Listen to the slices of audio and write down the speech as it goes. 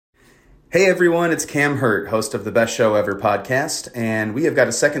Hey everyone, it's Cam Hurt, host of the Best Show Ever podcast, and we have got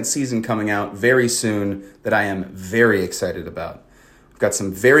a second season coming out very soon that I am very excited about. We've got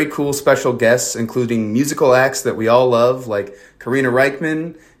some very cool special guests, including musical acts that we all love, like Karina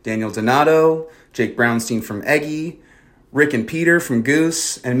Reichman, Daniel Donato, Jake Brownstein from Eggy, Rick and Peter from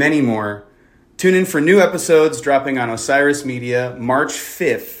Goose, and many more. Tune in for new episodes dropping on Osiris Media March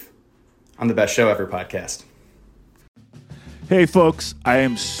 5th on the Best Show Ever podcast. Hey folks, I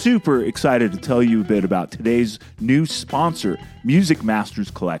am super excited to tell you a bit about today's new sponsor, Music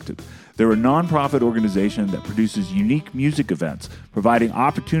Masters Collective. They're a nonprofit organization that produces unique music events, providing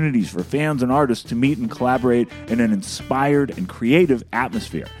opportunities for fans and artists to meet and collaborate in an inspired and creative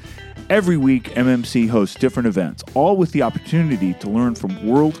atmosphere. Every week, MMC hosts different events, all with the opportunity to learn from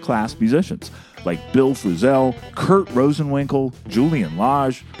world-class musicians like Bill Frisell, Kurt Rosenwinkel, Julian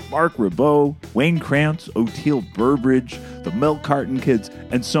Lage, Mark Ribot, Wayne Krantz, Oteil Burbridge, the Milk Carton Kids,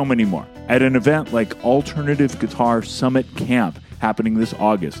 and so many more. At an event like Alternative Guitar Summit Camp happening this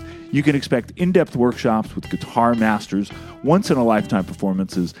August, you can expect in-depth workshops with guitar masters, once-in-a-lifetime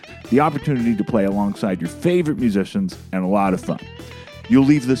performances, the opportunity to play alongside your favorite musicians, and a lot of fun. You'll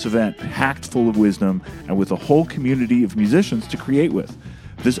leave this event packed full of wisdom and with a whole community of musicians to create with.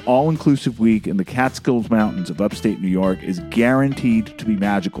 This all-inclusive week in the Catskills Mountains of upstate New York is guaranteed to be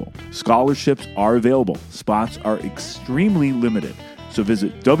magical. Scholarships are available. Spots are extremely limited. So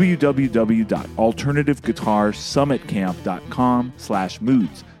visit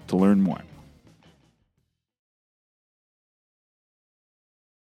www.alternativeguitarsummitcamp.com/moods to learn more.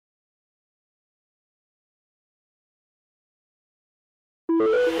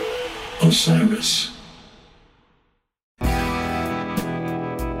 Osiris.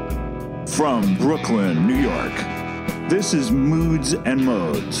 From Brooklyn, New York, this is Moods and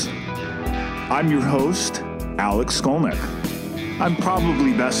Modes. I'm your host, Alex Skolnick. I'm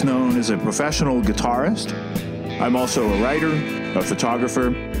probably best known as a professional guitarist. I'm also a writer, a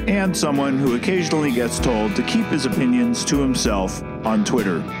photographer, and someone who occasionally gets told to keep his opinions to himself on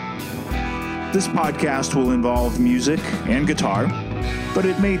Twitter. This podcast will involve music and guitar, but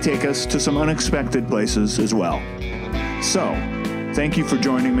it may take us to some unexpected places as well. So, thank you for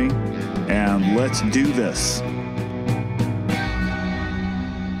joining me, and let's do this.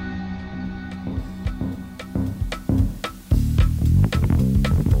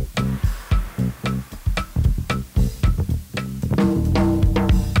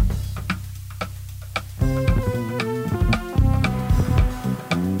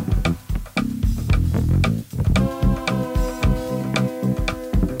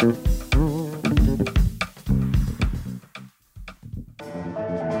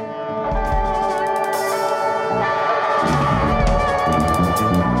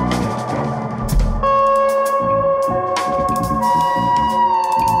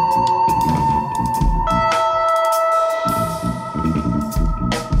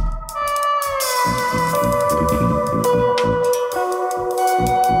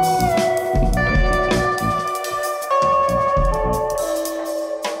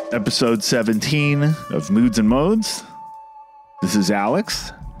 Episode 17 of Moods and Modes. This is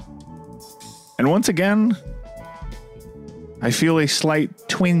Alex. And once again, I feel a slight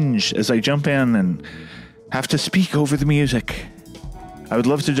twinge as I jump in and have to speak over the music. I would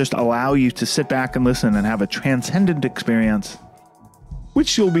love to just allow you to sit back and listen and have a transcendent experience,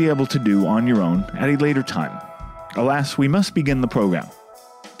 which you'll be able to do on your own at a later time. Alas, we must begin the program.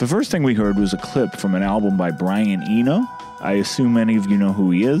 The first thing we heard was a clip from an album by Brian Eno. I assume many of you know who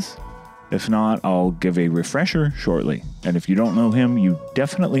he is. If not, I'll give a refresher shortly. And if you don't know him, you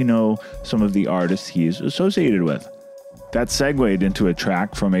definitely know some of the artists he is associated with. That segued into a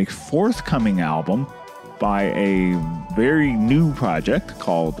track from a forthcoming album by a very new project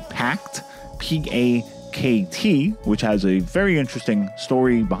called Pakt, P-A-K-T, which has a very interesting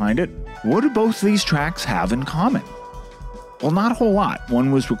story behind it. What do both these tracks have in common? Well, not a whole lot.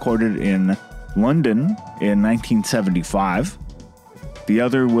 One was recorded in London in 1975. The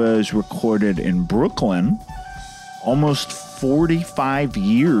other was recorded in Brooklyn almost 45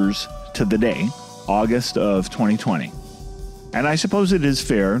 years to the day, August of 2020. And I suppose it is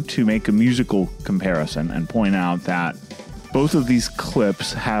fair to make a musical comparison and point out that both of these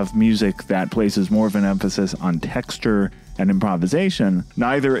clips have music that places more of an emphasis on texture and improvisation.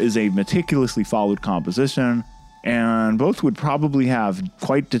 Neither is a meticulously followed composition, and both would probably have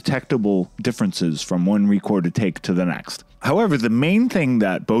quite detectable differences from one recorded take to the next. However, the main thing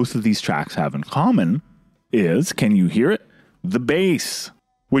that both of these tracks have in common is, can you hear it? The bass.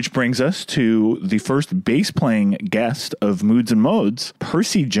 Which brings us to the first bass-playing guest of Moods and Modes,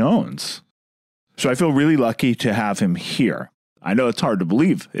 Percy Jones. So I feel really lucky to have him here. I know it's hard to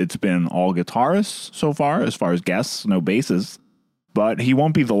believe. It's been all guitarists so far as guests, no basses. But he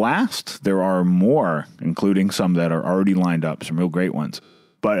won't be the last. There are more, including some that are already lined up, some real great ones.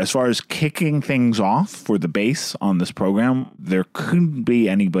 But as far as kicking things off for the bass on this program, there couldn't be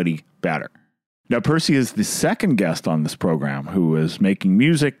anybody better. Now, Percy is the second guest on this program who is making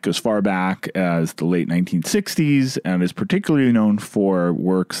music as far back as the late 1960s and is particularly known for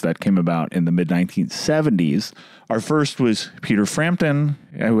works that came about in the mid-1970s. Our first was Peter Frampton,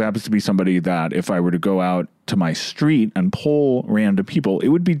 who happens to be somebody that if I were to go out to my street and poll random people, it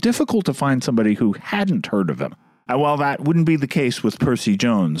would be difficult to find somebody who hadn't heard of him. And while that wouldn't be the case with Percy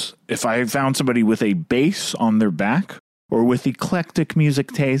Jones, if I found somebody with a bass on their back or with eclectic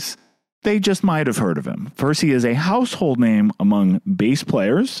music tastes, they just might have heard of him. Percy is a household name among bass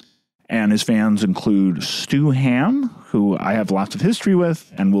players, and his fans include Stu Hamm, who I have lots of history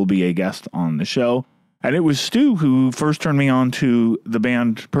with and will be a guest on the show. And it was Stu who first turned me on to the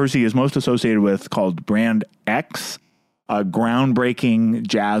band Percy is most associated with called Brand X, a groundbreaking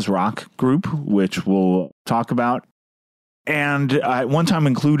jazz rock group, which we'll talk about. And I one time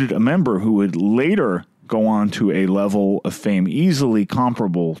included a member who would later go on to a level of fame easily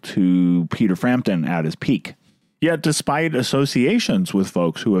comparable to Peter Frampton at his peak. Yet despite associations with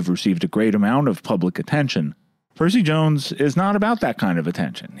folks who have received a great amount of public attention, Percy Jones is not about that kind of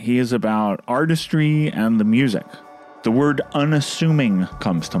attention. He is about artistry and the music. The word unassuming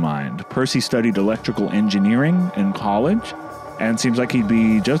comes to mind. Percy studied electrical engineering in college and seems like he'd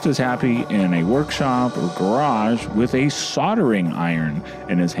be just as happy in a workshop or garage with a soldering iron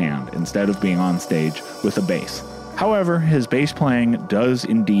in his hand instead of being on stage with a bass. However, his bass playing does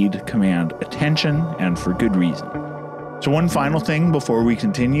indeed command attention, and for good reason. So one final thing before we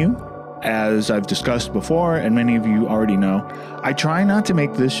continue. As I've discussed before, and many of you already know, I try not to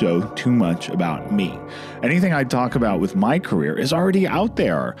make this show too much about me. Anything I talk about with my career is already out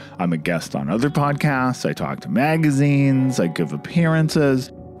there. I'm a guest on other podcasts, I talk to magazines, I give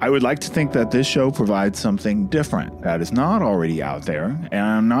appearances. I would like to think that this show provides something different that is not already out there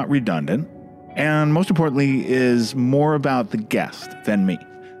and not redundant, and most importantly is more about the guest than me.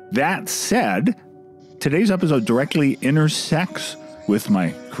 That said, today's episode directly intersects with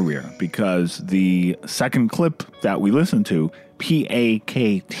my career because the second clip that we listened to,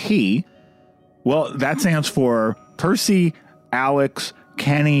 PAKT, well, that stands for Percy, Alex,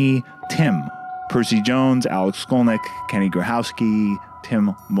 Kenny, Tim. Percy Jones, Alex Skolnick, Kenny Grahowski,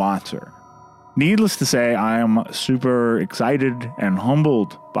 Tim Watzer. Needless to say, I am super excited and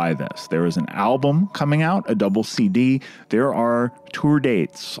humbled by this. There is an album coming out, a double CD. There are tour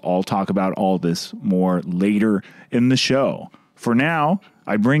dates. I'll talk about all this more later in the show. For now,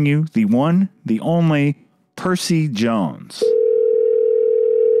 I bring you the one, the only Percy Jones.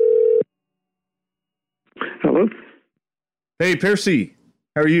 Hello? Hey, Percy.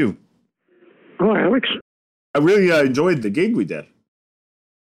 How are you? Hi, Alex. I really enjoyed the gig we did.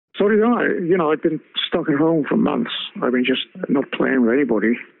 So did I. I've been stuck at home for months. I've been just not playing with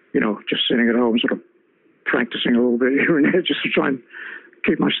anybody, just sitting at home, sort of practicing a little bit here and there just to try and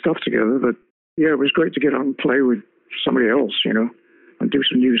keep my stuff together. But, yeah, it was great to get out and play with somebody else, and do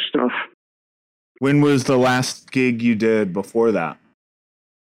some new stuff. When was the last gig you did before that?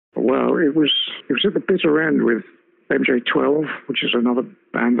 Well, it was at the bitter end with MJ12, which is another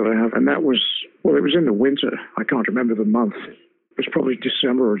band that I have, and it was in the winter. I can't remember the month. It was probably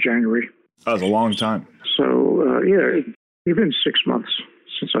December or January. That was a long time. So, it's been 6 months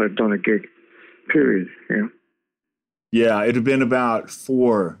since I've done a gig, period. Yeah, it had been about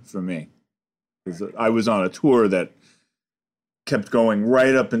 4 for me. I was on a tour that kept going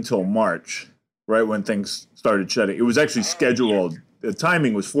right up until March, right when things started shutting. It was actually scheduled. The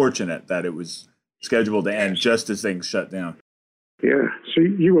timing was fortunate that it was scheduled to end just as things shut down. Yeah, so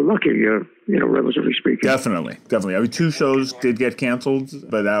you were lucky, relatively speaking. Definitely. I mean, 2 shows did get canceled,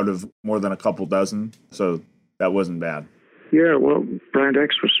 but out of more than a couple dozen, so that wasn't bad. Yeah, well, Brand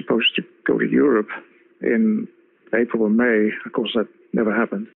X was supposed to go to Europe in April or May. Of course, that never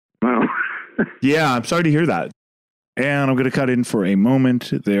happened. Wow. Yeah, I'm sorry to hear that. And I'm going to cut in for a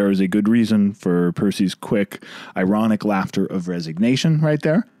moment. There is a good reason for Percy's quick, ironic laughter of resignation right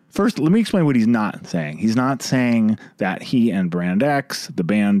there. First, let me explain what he's not saying. He's not saying that he and Brand X, the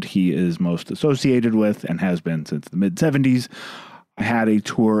band he is most associated with and has been since the mid-70s, had a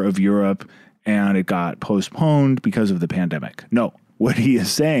tour of Europe and it got postponed because of the pandemic. No, what he is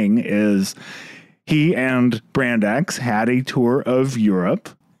saying is he and Brand X had a tour of Europe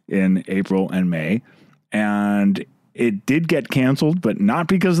in April and May, and it did get canceled, but not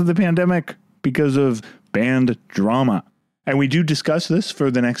because of the pandemic, because of band drama. And we do discuss this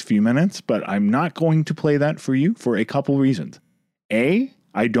for the next few minutes, but I'm not going to play that for you for a couple reasons. A,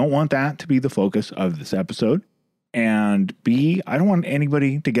 I don't want that to be the focus of this episode. And B, I don't want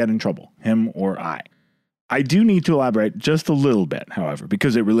anybody to get in trouble, him or I. I do need to elaborate just a little bit, however,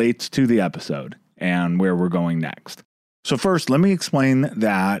 because it relates to the episode and where we're going next. So first, let me explain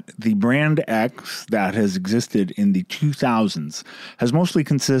that the brand X that has existed in the 2000s has mostly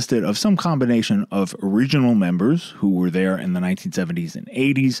consisted of some combination of original members who were there in the 1970s and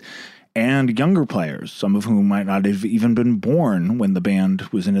 80s and younger players, some of whom might not have even been born when the band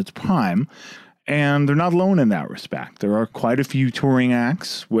was in its prime. And they're not alone in that respect. There are quite a few touring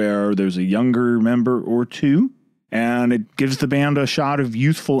acts where there's a younger member or two, and it gives the band a shot of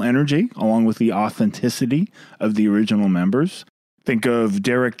youthful energy along with the authenticity of the original members. Think of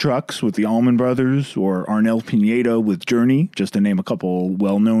Derek Trucks with the Allman Brothers or Arnel Pineda with Journey, just to name a couple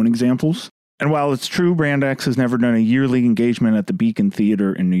well-known examples. And while it's true Brand X has never done a yearly engagement at the Beacon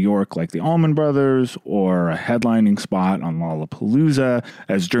Theater in New York like the Allman Brothers, or a headlining spot on Lollapalooza,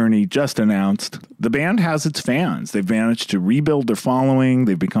 as Journey just announced, the band has its fans. They've managed to rebuild their following.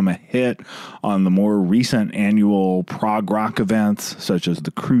 They've become a hit on the more recent annual prog rock events, such as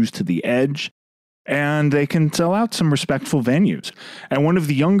the Cruise to the Edge. And they can sell out some respectful venues. And one of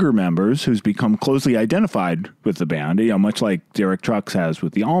the younger members who's become closely identified with the band, much like Derek Trucks has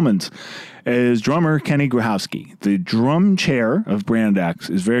with the Allmans, is drummer Kenny Grahowski. The drum chair of Brand X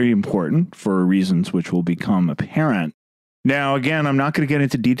is very important for reasons which will become apparent. Now, again, I'm not going to get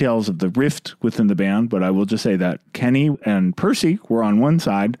into details of the rift within the band, but I will just say that Kenny and Percy were on one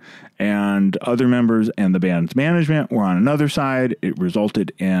side, and other members and the band's management were on another side. It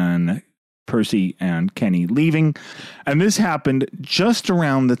resulted in Percy and Kenny leaving. And this happened just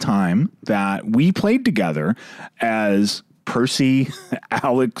around the time that we played together as Percy,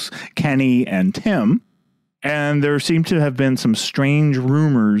 Alex, Kenny, and Tim. And there seemed to have been some strange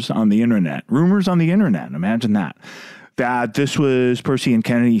rumors on the internet. Imagine that. That this was Percy and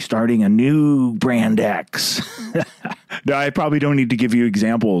Kenny starting a new Brand X. Now, I probably don't need to give you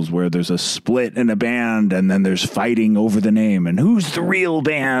examples where there's a split in a band and then there's fighting over the name and who's the real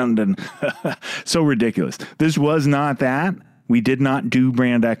band, and so ridiculous. This was not that. We did not do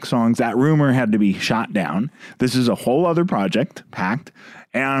Brand X songs. That rumor had to be shot down. This is a whole other project, Pact.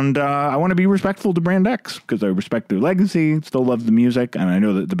 And I want to be respectful to Brand X because I respect their legacy, still love the music, and I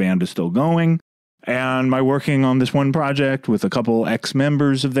know that the band is still going. And my working on this one project with a couple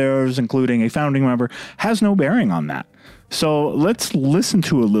ex-members of theirs, including a founding member, has no bearing on that. So let's listen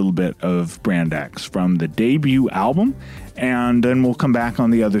to a little bit of Brand X from the debut album, and then we'll come back on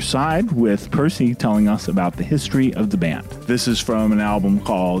the other side with Percy telling us about the history of the band. This is from an album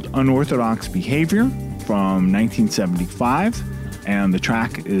called Unorthodox Behavior from 1975, and the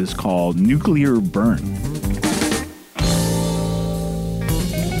track is called Nuclear Burn.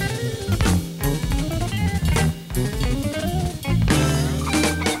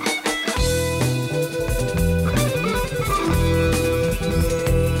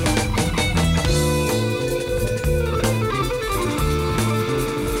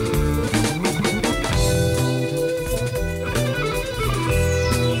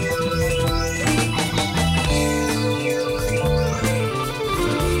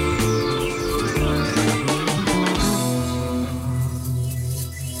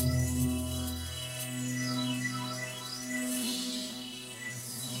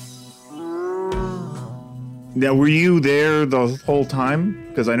 Now, were you there the whole time?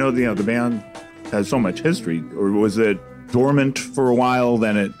 Because I know the band has so much history. Or was it dormant for a while,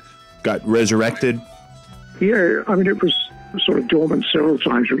 then it got resurrected? Yeah, I mean, it was sort of dormant several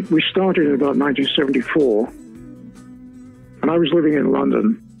times. We started in about 1974, and I was living in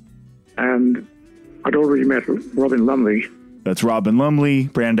London, and I'd already met Robin Lumley. That's Robin Lumley,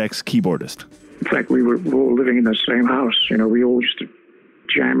 Brand X keyboardist. In fact, we were all living in the same house. We all used to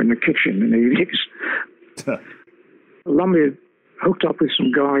jam in the kitchen in the evenings. Lumley had hooked up with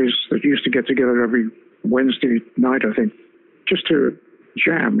some guys that used to get together every Wednesday night, I think, just to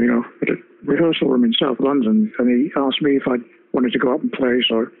jam, at a rehearsal room in South London. And he asked me if I wanted to go up and play,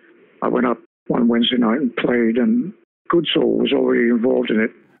 so I went up one Wednesday night and played, and Goodsoul was already involved in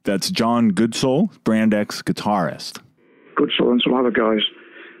it. That's John Goodsoul, Brand X guitarist. Goodsoul and some other guys.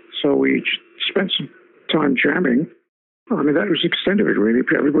 So we spent some time jamming. I mean, that was the extent of it, really.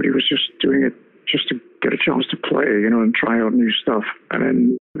 Everybody was just doing it just to get a chance to play, and try out new stuff. And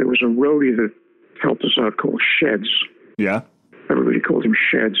then there was a roadie that helped us out called Sheds. Yeah. Everybody called him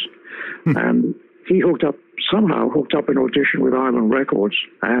Sheds. And he somehow hooked up an audition with Island Records.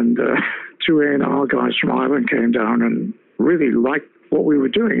 And two A&R guys from Island came down and really liked what we were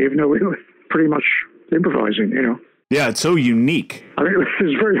doing, even though we were pretty much improvising, Yeah, it's so unique. I mean, it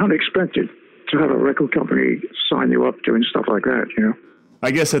was very unexpected. to have a record company sign you up doing stuff like that, you know.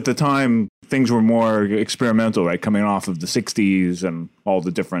 I guess at the time, things were more experimental, right? Coming off of the 60s and all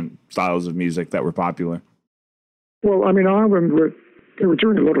the different styles of music that were popular. Well, I mean, I remember they were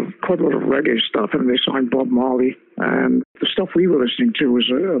doing quite a lot of reggae stuff, and they signed Bob Marley. And the stuff we were listening to was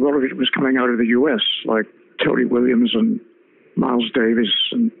a lot of it was coming out of the U.S., like Tony Williams and Miles Davis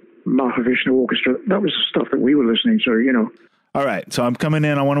and Mahavishnu Orchestra. That was the stuff that we were listening to, you know. All right, so I'm coming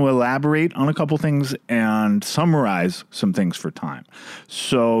in. I want to elaborate on a couple things and summarize some things for time.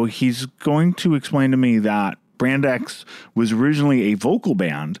 So he's going to explain to me that Brand X was originally a vocal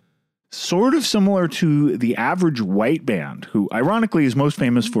band, sort of similar to the Average White Band, who ironically is most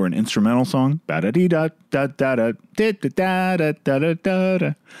famous for an instrumental song, and he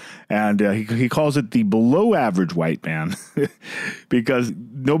calls it the Below Average White Band because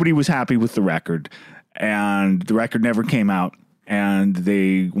nobody was happy with the record. And the record never came out, and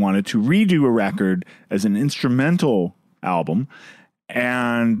they wanted to redo a record as an instrumental album,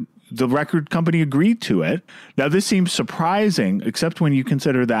 and the record company agreed to it. Now, this seems surprising, except when you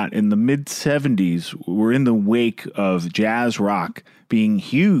consider that in the mid-'70s, we're in the wake of jazz rock being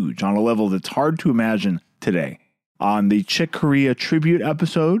huge on a level that's hard to imagine today. On the Chick Corea tribute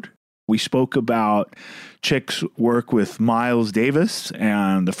episode, we spoke about Chick's work with Miles Davis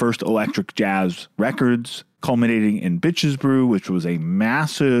and the first electric jazz records, culminating in Bitches Brew, which was a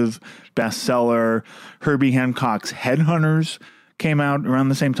massive bestseller. Herbie Hancock's Headhunters came out around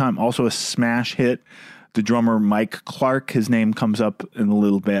the same time, also a smash hit. The drummer Mike Clark, his name comes up in a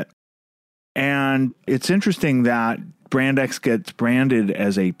little bit. And it's interesting that Brand X gets branded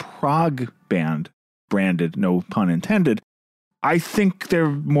as a prog band, branded, no pun intended. I think they're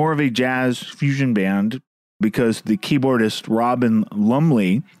more of a jazz fusion band because the keyboardist Robin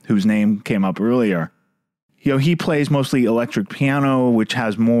Lumley, whose name came up earlier, he plays mostly electric piano, which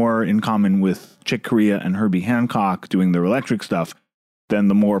has more in common with Chick Corea and Herbie Hancock doing their electric stuff than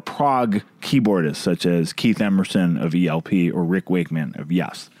the more prog keyboardists such as Keith Emerson of ELP or Rick Wakeman of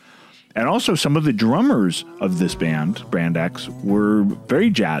Yes. And also some of the drummers of this band, Brand X, were very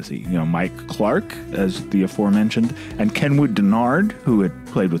jazzy. Mike Clark, as the aforementioned, and Kenwood Denard, who had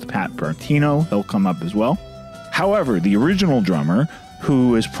played with Pat Bartino. He'll come up as well. However, the original drummer,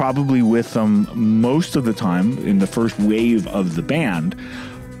 who is probably with them most of the time in the first wave of the band,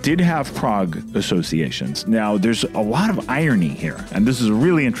 did have prog associations. Now, there's a lot of irony here, and this is a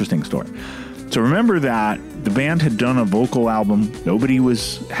really interesting story. So remember that the band had done a vocal album. Nobody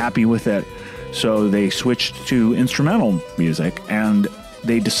was happy with it. So they switched to instrumental music, and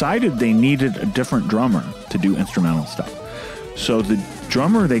they decided they needed a different drummer to do instrumental stuff. So the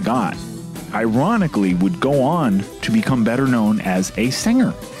drummer they got, ironically, would go on to become better known as a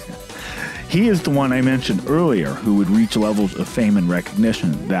singer. He is the one I mentioned earlier who would reach levels of fame and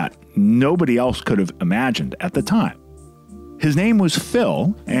recognition that nobody else could have imagined at the time. His name was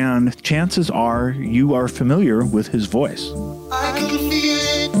Phil, and chances are you are familiar with his voice. I can feel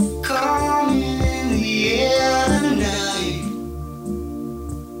it coming in the air tonight.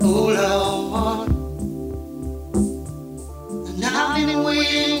 Oh Lord, and I've been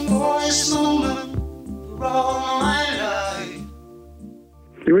waiting for this moment for all my life.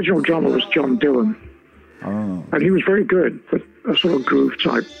 The original drummer was John Dillon. Oh. And he was very good, but a sort of groove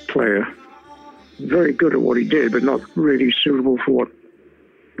type player. Very good at what he did, but not really suitable for what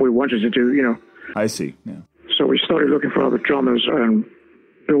we wanted to do, I see, yeah. So we started looking for other drummers, and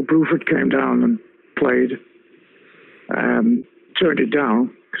Bill Bruford came down and played, and turned it down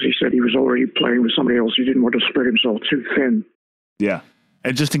because he said he was already playing with somebody else. He didn't want to spread himself too thin. Yeah.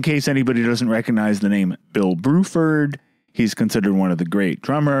 And just in case anybody doesn't recognize the name Bill Bruford, he's considered one of the great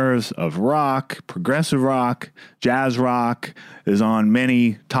drummers of rock, progressive rock, jazz rock, is on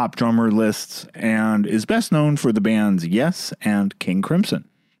many top drummer lists, and is best known for the bands Yes and King Crimson.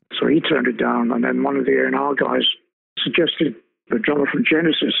 So he turned it down, and then one of the A&R guys suggested the drummer from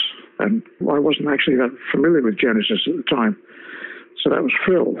Genesis, and I wasn't actually that familiar with Genesis at the time. So that was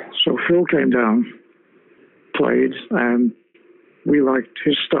Phil. So Phil came down, played, and we liked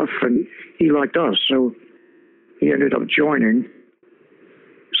his stuff, and he liked us, so he ended up joining.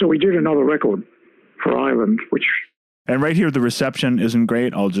 So we did another record for Island, which... And right here, the reception isn't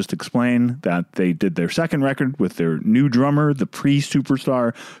great. I'll just explain that they did their second record with their new drummer, the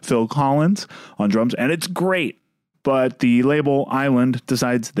pre-superstar Phil Collins, on drums, and it's great. But the label Island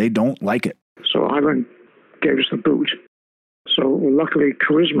decides they don't like it. So Island gave us the boot. So luckily,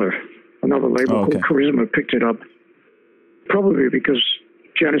 Charisma, another label called Charisma, picked it up. Probably because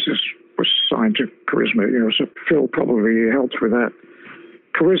Genesis was signed to Charisma, so Phil probably helped with that.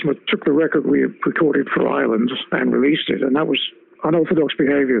 Charisma took the record we had recorded for Island and released it, and that was Unorthodox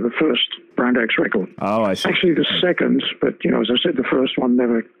Behavior, the first Brand X record. Oh, I see. Actually, the second, but, as I said, the first one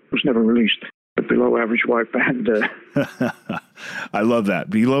was never released. The Below Average White Band. I love that.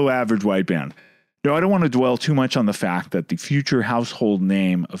 Below Average White Band. Now, I don't want to dwell too much on the fact that the future household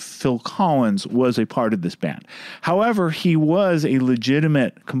name of Phil Collins was a part of this band. However, he was a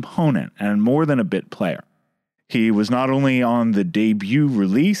legitimate component and more than a bit player. He was not only on the debut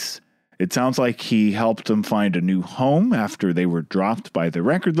release, it sounds like he helped them find a new home after they were dropped by the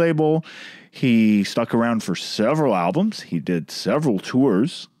record label. He stuck around for several albums. He did several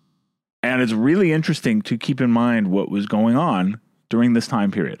tours. And it's really interesting to keep in mind what was going on during this time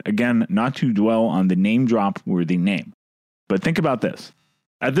period. Again, not to dwell on the name drop worthy name, but think about this.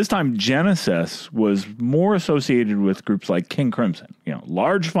 At this time, Genesis was more associated with groups like King Crimson,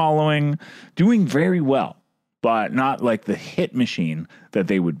 large following, doing very well, but not like the hit machine that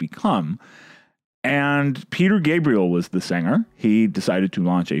they would become. And Peter Gabriel was the singer. He decided to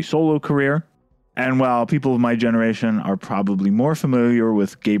launch a solo career. And while people of my generation are probably more familiar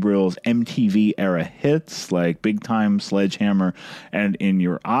with Gabriel's MTV era hits like Big Time, Sledgehammer, and In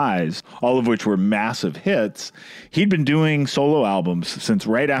Your Eyes, all of which were massive hits, he'd been doing solo albums since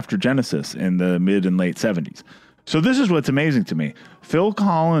right after Genesis in the mid and late 70s. So this is what's amazing to me. Phil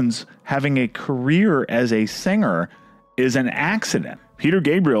Collins having a career as a singer is an accident. Peter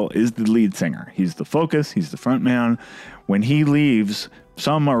Gabriel is the lead singer. He's the focus. He's the front man. When he leaves,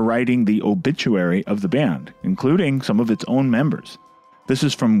 some are writing the obituary of the band, including some of its own members. This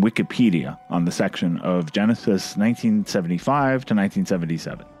is from Wikipedia on the section of Genesis 1975 to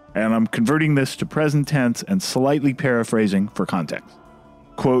 1977. And I'm converting this to present tense and slightly paraphrasing for context.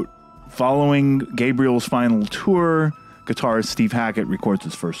 Quote, following Gabriel's final tour, guitarist Steve Hackett records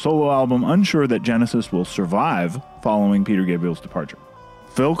his first solo album, unsure that Genesis will survive following Peter Gabriel's departure.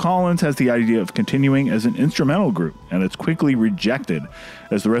 Phil Collins has the idea of continuing as an instrumental group, and it's quickly rejected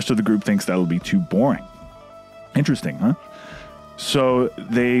as the rest of the group thinks that'll be too boring. Interesting, huh? So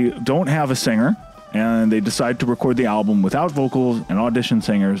they don't have a singer, and they decide to record the album without vocals and audition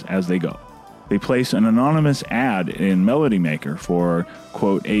singers as they go. They place an anonymous ad in Melody Maker for,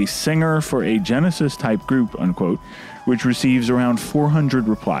 quote, a singer for a Genesis-type group, unquote, which receives around 400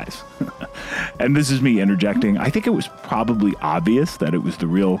 replies. And this is me interjecting. I think it was probably obvious that it was the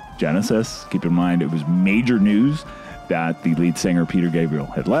real Genesis. Keep in mind, it was major news that the lead singer, Peter Gabriel,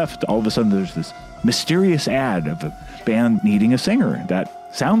 had left. All of a sudden, there's this mysterious ad of a band needing a singer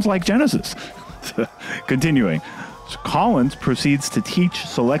that sounds like Genesis. Continuing. Collins proceeds to teach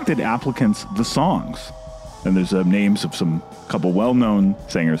selected applicants the songs. And there's names of some couple well-known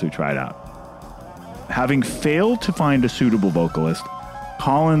singers who tried out. Having failed to find a suitable vocalist,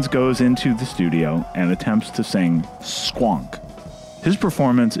 Collins goes into the studio and attempts to sing Squonk. His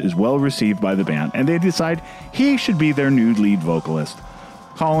performance is well received by the band, and they decide he should be their new lead vocalist.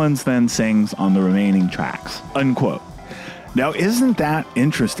 Collins then sings on the remaining tracks, unquote. Now, isn't that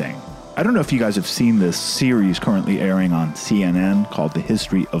interesting? I don't know if you guys have seen this series currently airing on CNN called The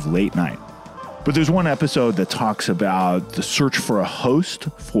History of Late Night. But there's one episode that talks about the search for a host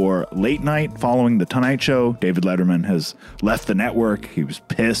for late night following The Tonight Show. David Letterman has left the network. He was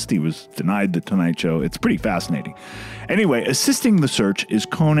pissed. He was denied The Tonight Show. It's pretty fascinating. Anyway, assisting the search is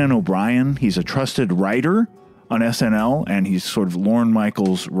Conan O'Brien. He's a trusted writer on SNL, and he's sort of Lorne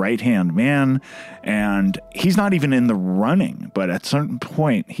Michaels' right-hand man. And he's not even in the running, but at a certain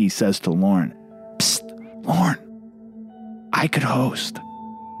point, he says to Lorne, "Psst, Lorne, I could host."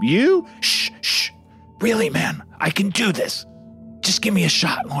 "You? Shh. Really, man, I can do this. Just give me a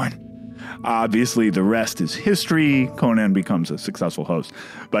shot, Lorne." Obviously, the rest is history. Conan becomes a successful host.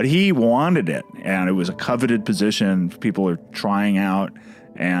 But he wanted it, and it was a coveted position. People are trying out,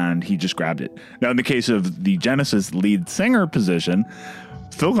 and he just grabbed it. Now, in the case of the Genesis lead singer position,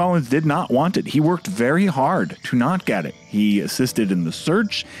 Phil Collins did not want it. He worked very hard to not get it. He assisted in the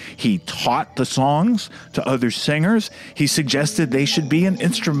search. He taught the songs to other singers. He suggested they should be an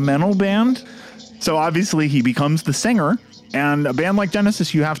instrumental band. So obviously he becomes the singer. And a band like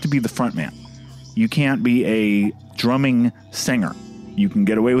Genesis, you have to be the front man. You can't be a drumming singer. You can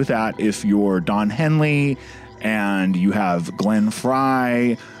get away with that if you're Don Henley and you have Glenn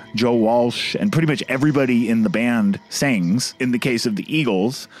Frey, Joe Walsh, and pretty much everybody in the band sings, in the case of the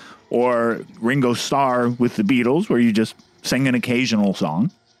Eagles, or Ringo Starr with the Beatles, where you just sing an occasional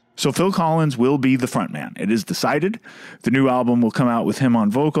song. So Phil Collins will be the frontman. It is decided. The new album will come out with him on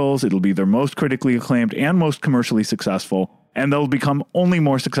vocals. It'll be their most critically acclaimed and most commercially successful, and they'll become only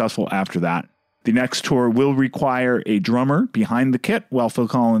more successful after that. The next tour will require a drummer behind the kit while Phil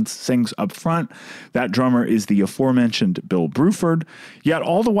Collins sings up front. That drummer is the aforementioned Bill Bruford. Yet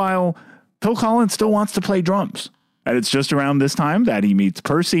all the while, Phil Collins still wants to play drums. And it's just around this time that he meets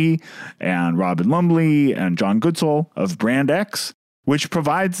Percy and Robin Lumley and John Goodsall of Brand X, which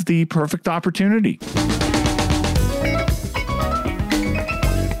provides the perfect opportunity.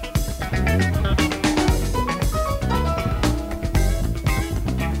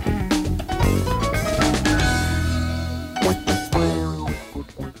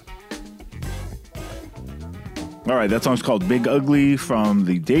 All right, that song's called Big Ugly from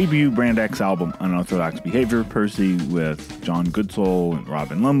the debut Brand X album, Unorthodox Behavior. Percy with John Goodsall and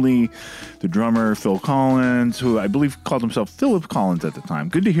Robin Lumley, the drummer Phil Collins, who I believe called himself Philip Collins at the time.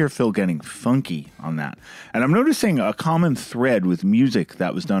 Good to hear Phil getting funky on that. And I'm noticing a common thread with music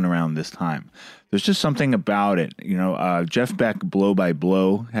that was done around this time. There's just something about it. You know, Jeff Beck, Blow by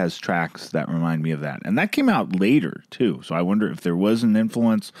Blow, has tracks that remind me of that. And that came out later, too. So I wonder if there was an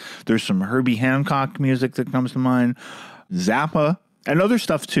influence. There's some Herbie Hancock music that comes to mind. Zappa, and other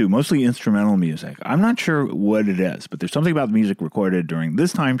stuff, too. Mostly instrumental music. I'm not sure what it is, but there's something about the music recorded during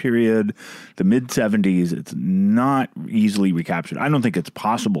this time period, the mid-'70s. It's not easily recaptured. I don't think it's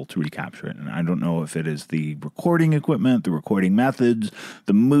possible to recapture it. And I don't know if it is the recording equipment, the recording methods,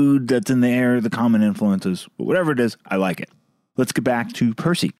 the mood that's in the air, the common influences. But whatever it is, I like it. Let's get back to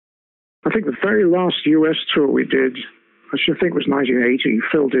Percy. I think the very last US tour we did, I should think it was 1980,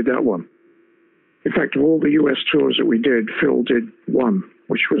 Phil did that one. In fact, of all the US tours that we did, Phil did one,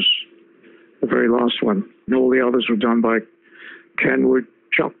 which was the very last one. And all the others were done by Ken Wood,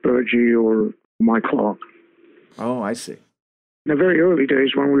 Chuck Burgee, or Mike Clark. Oh, I see. In the very early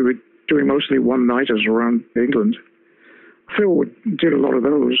days when we were doing mostly one-nighters around England, Phil did a lot of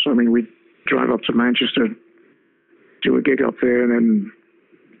those. I mean, we'd drive up to Manchester, do a gig up there, and then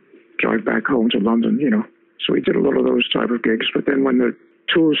drive back home to London, you know. So we did a lot of those type of gigs. But then when the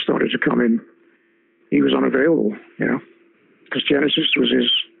tours started to come in, he was unavailable, you know, because Genesis was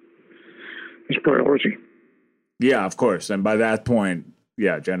his priority. Yeah, of course. And by that point,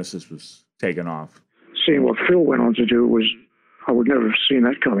 yeah, Genesis was taken off. Seeing what Phil went on to do was, I would never have seen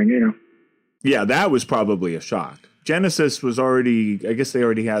that coming, you know. Yeah, that was probably a shock. Genesis was already, I guess they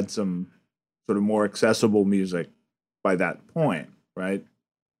already had some sort of more accessible music by that point, right?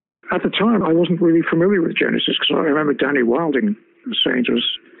 At the time, I wasn't really familiar with Genesis because I remember Danny Wilding saying to us,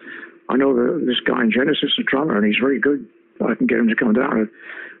 I know this guy in Genesis, a drummer, and he's very good. I can get him to come down.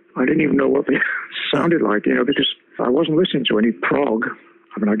 I didn't even know what they sounded like, you know, because I wasn't listening to any prog.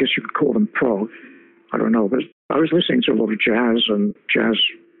 I mean, I guess you could call them prog. I don't know, but I was listening to a lot of jazz and jazz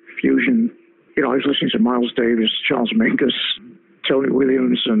fusion. You know, I was listening to Miles Davis, Charles Mingus, Tony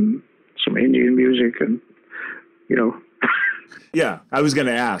Williams, and some Indian music, and, you know. Yeah, I was going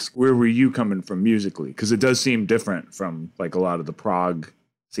to ask, where were you coming from musically? Because it does seem different from, like, a lot of the prog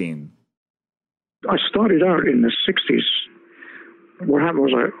scene. I started out in the 60s. What happened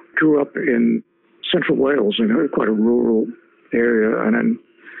was I grew up in central Wales, in quite a rural area. And then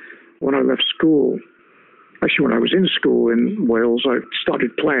when I left school, actually when I was in school in Wales, I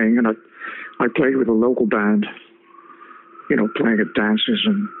started playing, and I played with a local band, you know, playing at dances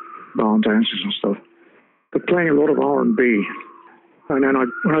and barn dances and stuff. But playing a lot of R&B. And then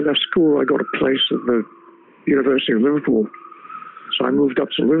when I left school, I got a place at the University of Liverpool. So I moved up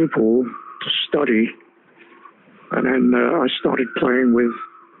to Liverpool to study, and then I started playing with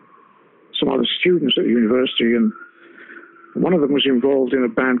some other students at the university, and one of them was involved in a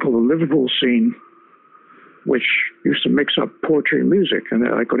band called the Liverpool Scene, which used to mix up poetry and music, and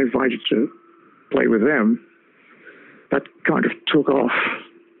I got invited to play with them. That kind of took off.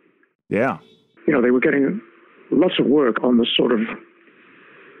 Yeah. You know, they were getting lots of work on the sort of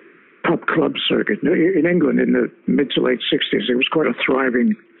pub club circuit. In England, in the mid to late 60s, there was quite a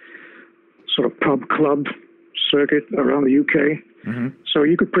thriving sort of pub club circuit around the UK. Mm-hmm. So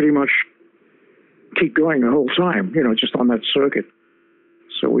you could pretty much keep going the whole time, you know, just on that circuit.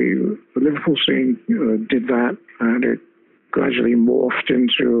 So the Liverpool Scene did that, and it gradually morphed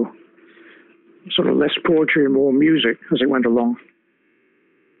into sort of less poetry and more music as it went along.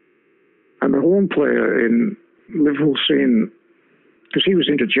 And the horn player in Liverpool Scene, because he was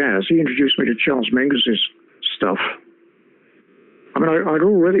into jazz, he introduced me to Charles Mingus' stuff. I mean, I'd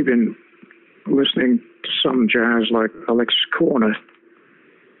already been listening to some jazz, like Alexis Korner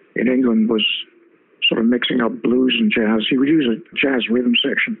in England was sort of mixing up blues and jazz. He would use a jazz rhythm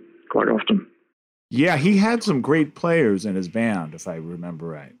section quite often. Yeah, he had some great players in his band, if I remember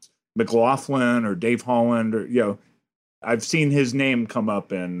right. McLaughlin or Dave Holland, or, you know, I've seen his name come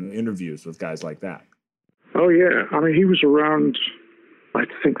up in interviews with guys like that. Oh, yeah. I mean, he was around, I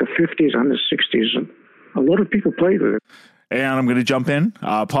think, the 50s and the 60s, and a lot of people played with it. And I'm going to jump in.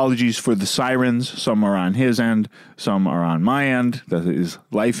 Apologies for the sirens. Some are on his end, some are on my end. That is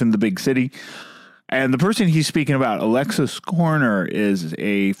life in the big city. And the person he's speaking about, Alexis Corner, is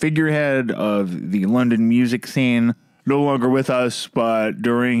a figurehead of the London music scene. No longer with us, but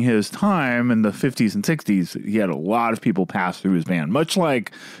during his time in the 50s and 60s, he had a lot of people pass through his band, much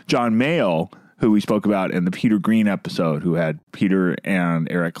like John Mayall, who we spoke about in the Peter Green episode, who had Peter and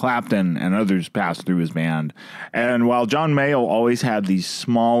Eric Clapton and others pass through his band. And while John Mayall always had these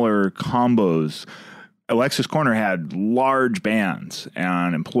smaller combos, Alexis Corner had large bands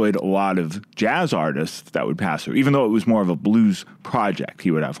and employed a lot of jazz artists that would pass through. Even though it was more of a blues project,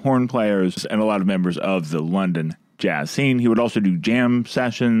 he would have horn players and a lot of members of the London jazz scene. He would also do jam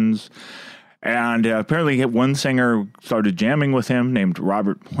sessions. And apparently one singer started jamming with him named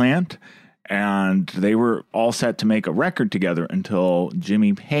Robert Plant. And they were all set to make a record together until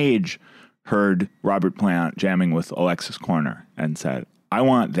Jimmy Page heard Robert Plant jamming with Alexis Corner and said, I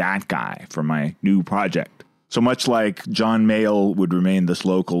want that guy for my new project. So much like John Mayall would remain this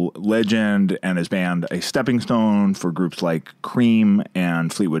local legend and his band a stepping stone for groups like Cream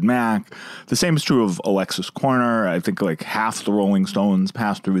and Fleetwood Mac, the same is true of Alexis Corner. I think like half the Rolling Stones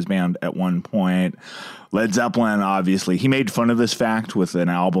passed through his band at one point. Led Zeppelin, obviously. He made fun of this fact with an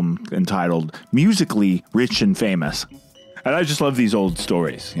album entitled Musically Rich and Famous. And I just love these old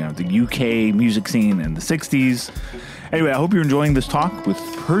stories, you know, the UK music scene in the 60s. Anyway, I hope you're enjoying this talk with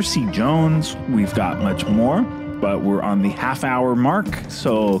Percy Jones. We've got much more, but we're on the half-hour mark,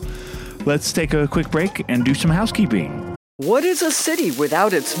 so let's take a quick break and do some housekeeping. What is a city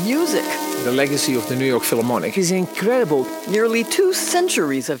without its music? The legacy of the New York Philharmonic is incredible. Nearly 2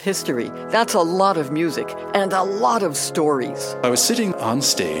 centuries of history. That's a lot of music and a lot of stories. I was sitting on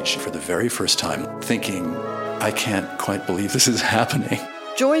stage for the very first time thinking, I can't quite believe this is happening.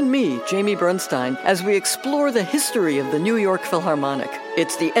 Join me, Jamie Bernstein, as we explore the history of the New York Philharmonic.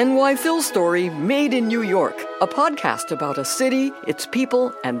 It's the NY Phil story made in New York, a podcast about a city, its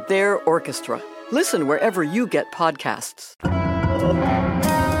people, and their orchestra. Listen wherever you get podcasts.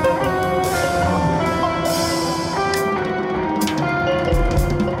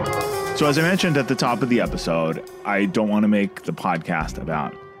 So as I mentioned at the top of the episode, I don't want to make the podcast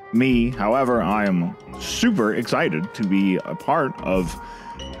about me. However, I am super excited to be a part of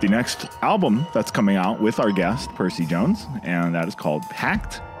the next album that's coming out with our guest, Percy Jones, and that is called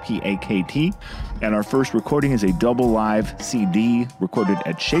Pact, P-A-K-T. And our first recording is a double live CD recorded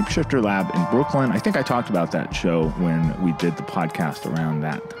at Shapeshifter Lab in Brooklyn. I think I talked about that show when we did the podcast around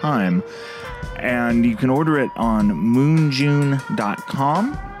that time. And you can order it on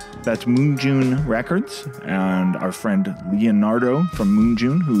moonjune.com. That's Moonjune Records, and our friend Leonardo from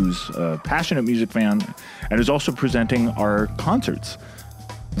Moonjune, who's a passionate music fan and is also presenting our concerts.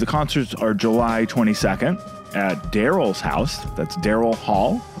 The concerts are July 22nd at Daryl's house. That's Daryl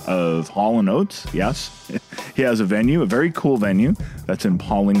Hall of Hall & Oates. Yes, he has a venue, a very cool venue that's in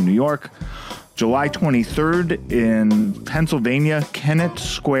Pawling, New York. July 23rd in Pennsylvania, Kennett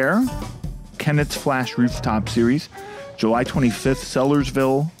Square, Kennett's Flash Rooftop Series. July 25th,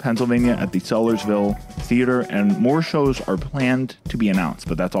 Sellersville, Pennsylvania at the Sellersville Theater, and more shows are planned to be announced,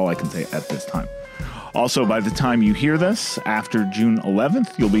 but that's all I can say at this time. Also, by the time you hear this, after June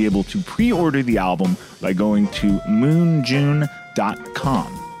 11th, you'll be able to pre-order the album by going to moonjune.com.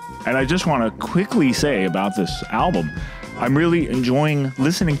 And I just want to quickly say about this album, I'm really enjoying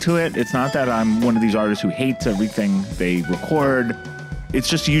listening to it. It's not that I'm one of these artists who hates everything they record. It's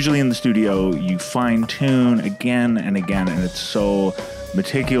just usually in the studio, you fine-tune again and again, and it's so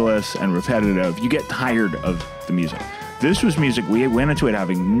meticulous and repetitive. You get tired of the music. This was music, we went into it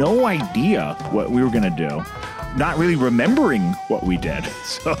having no idea what we were going to do, not really remembering what we did.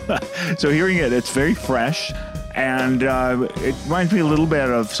 So hearing it, it's very fresh, and it reminds me a little bit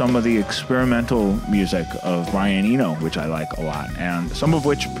of some of the experimental music of Brian Eno, which I like a lot, and some of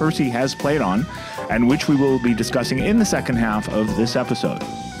which Percy has played on, and which we will be discussing in the second half of this episode.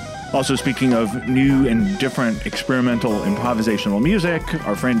 Also, speaking of new and different experimental improvisational music,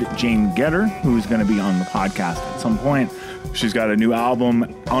 our friend Jane Getter, who is going to be on the podcast at some point, she's got a new album,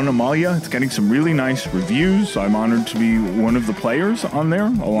 Anomalia. It's getting some really nice reviews, so I'm honored to be one of the players on there,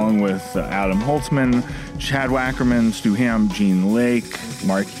 along with Adam Holtzman, Chad Wackerman, Stu Ham, Gene Lake,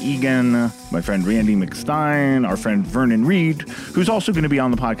 Mark Egan, my friend Randy McStein, our friend Vernon Reed, who's also going to be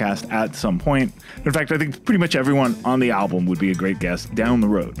on the podcast at some point. In fact, I think pretty much everyone on the album would be a great guest down the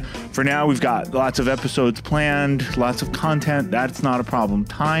road. For now, we've got lots of episodes planned, lots of content. That's not a problem.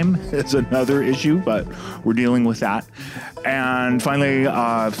 Time is another issue, but we're dealing with that. And finally,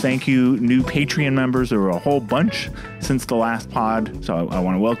 thank you, new Patreon members. There were a whole bunch since the last pod, so I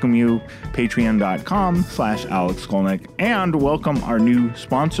want to welcome you. Patreon.com patreon.com/Alex Skolnick, and welcome our new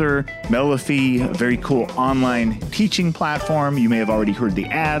sponsor, Melify, a very cool online teaching platform. You may have already heard the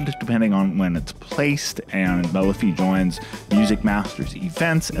ad, depending on when it's placed, and Melify joins Music Masters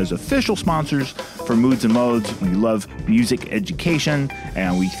events as official sponsors for Moods and Modes. We love music education,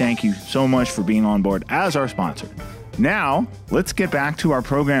 and we thank you so much for being on board as our sponsor. Now, let's get back to our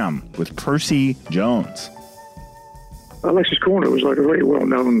program with Percy Jones. Alexis Corner was like a very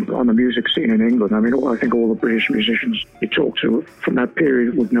well-known on the music scene in England. I mean, I think all the British musicians you talk to from that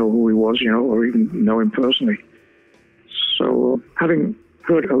period would know who he was, you know, or even know him personally. So having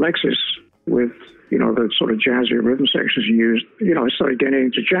heard Alexis with, you know, the sort of jazzy rhythm sections he used, you know, I started getting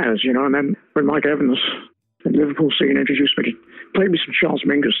into jazz, you know, and then when Mike Evans in Liverpool scene introduced me to, played me some Charles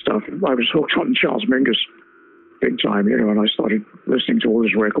Mingus stuff, I was hooked on Charles Mingus big time, you know, and I started listening to all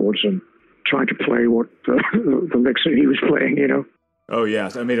his records and trying to play what the licks that he was playing, you know. Oh,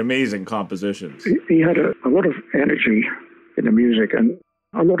 yes. I made amazing compositions. He had a lot of energy in the music and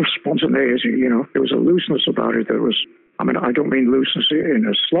a lot of spontaneity, you know. There was a looseness about it that was, I mean, I don't mean looseness in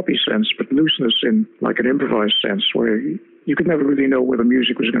a sloppy sense, but looseness in like an improvised sense where you could never really know where the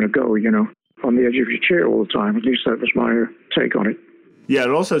music was going to go, you know, on the edge of your chair all the time. At least that was my take on it. Yeah,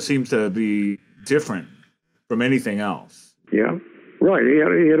 it also seems to be different from anything else. Yeah. Right, he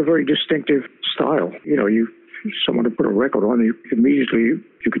had a very distinctive style. You know, someone to put a record on, immediately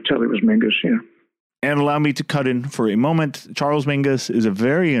you could tell it was Mingus, you know. And allow me to cut in for a moment. Charles Mingus is a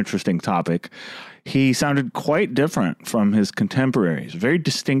very interesting topic. He sounded quite different from his contemporaries, very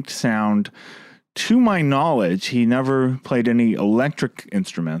distinct sound. To my knowledge, he never played any electric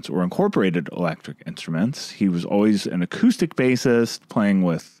instruments or incorporated electric instruments. He was always an acoustic bassist playing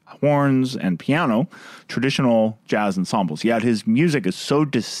with horns and piano, traditional jazz ensembles. Yet his music is so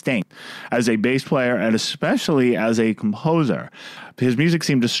distinct as a bass player and especially as a composer. His music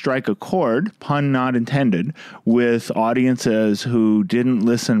seemed to strike a chord, pun not intended, with audiences who didn't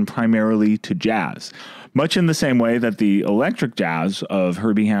listen primarily to jazz. Much in the same way that the electric jazz of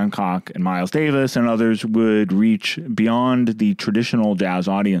Herbie Hancock and Miles Davis and others would reach beyond the traditional jazz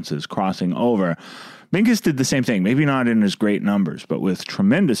audiences, crossing over. Mingus did the same thing, maybe not in as great numbers, but with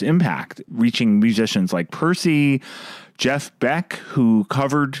tremendous impact, reaching musicians like Percy, Jeff Beck, who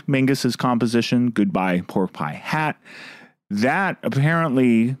covered Mingus's composition, Goodbye Pork Pie Hat. That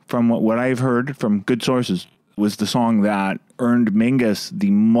apparently, from what I've heard from good sources, was the song that earned Mingus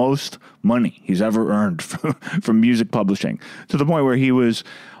the most money he's ever earned from music publishing, to the point where he was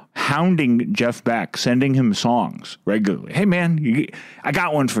hounding Jeff Beck, sending him songs regularly. Hey, man, I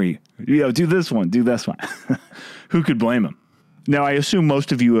got one for you. You know, do this one. Who could blame him? Now, I assume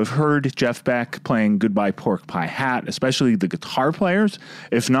most of you have heard Jeff Beck playing Goodbye Pork Pie Hat, especially the guitar players.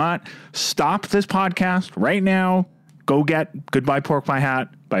 If not, stop this podcast right now. Go get Goodbye Pork Pie Hat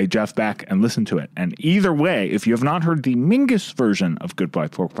by Jeff Beck and listen to it. And either way, if you have not heard the Mingus version of Goodbye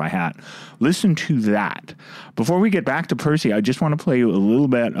Pork Pie Hat, listen to that. Before we get back to Percy, I just want to play you a little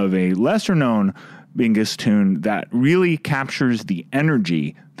bit of a lesser-known Mingus tune that really captures the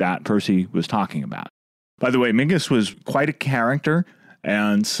energy that Percy was talking about. By the way, Mingus was quite a character,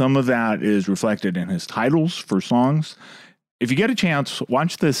 and some of that is reflected in his titles for songs. If you get a chance,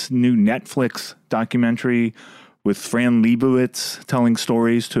 watch this new Netflix documentary with Fran Lebowitz telling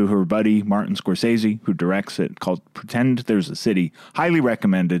stories to her buddy Martin Scorsese, who directs it, called Pretend There's a City. Highly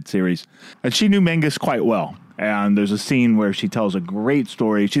recommended series. And she knew Mingus quite well. And there's a scene where she tells a great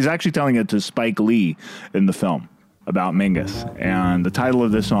story. She's actually telling it to Spike Lee in the film about Mingus. And the title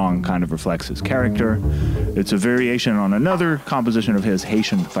of this song kind of reflects his character. It's a variation on another composition of his,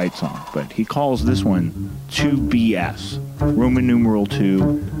 Haitian Fight Song. But he calls this one 2BS. Roman numeral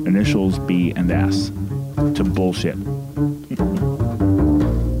 2, initials B and S. To bullshit.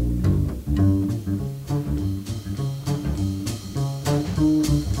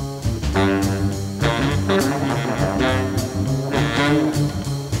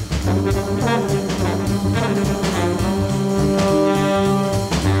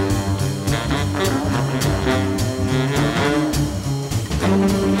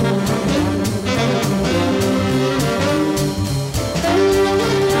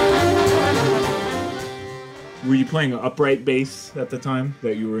 Were you playing an upright bass at the time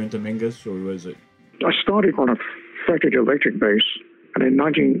that you were into Mingus, or was it? I started on a fretted electric bass, and in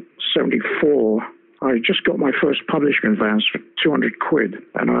 1974, I just got my first publishing advance for 200 quid,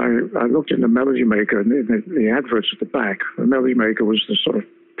 and I looked in the Melody Maker, and the adverts at the back. The Melody Maker was the sort of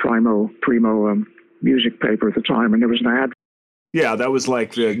primo music paper at the time, and there was an ad. Yeah, that was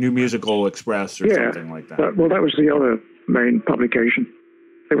like the New Musical Express or something like that. Well, that was the other main publication.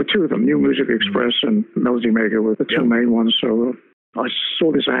 There were two of them, New Music Express and Melody Maker were the two main ones. So I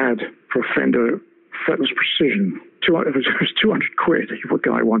saw this ad for a Fender fretless precision. It was 200 quid what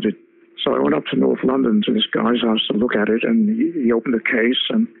guy wanted. So I went up to North London to this guy's house to look at it, and he opened the case,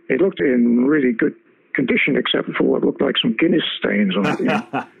 and it looked in really good condition, except for what looked like some Guinness stains on it. You know.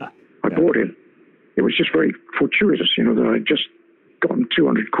 I bought it. It was just very fortuitous, that I'd just gotten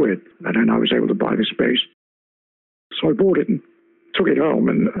 200 quid, and then I was able to buy this bass. So I bought it and took it home,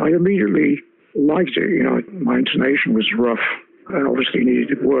 and I immediately liked it. My intonation was rough and obviously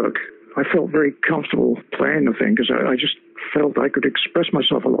needed work. I felt very comfortable playing the thing because I just felt I could express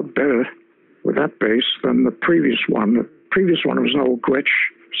myself a lot better with that bass than the previous one. The previous one was an old Gretsch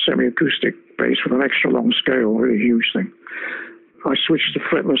semi-acoustic bass with an extra long scale, a really huge thing. I switched to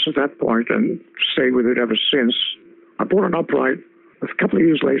fretless at that point and stayed with it ever since. I bought an upright a couple of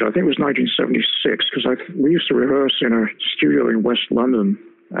years later. I think it was 1976, because we used to rehearse in a studio in West London,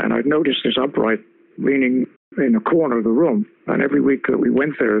 and I'd noticed this upright leaning in the corner of the room. And every week that we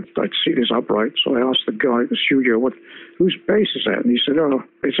went there, I'd see this upright. So I asked the guy at the studio, whose bass is that? And he said, "Oh,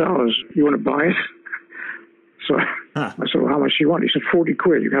 it's ours. You want to buy it?" So I said, "Well, how much do you want?" He said, 40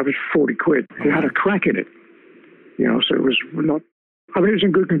 quid. You can have it for 40 quid. It had a crack in it. So it was not, it was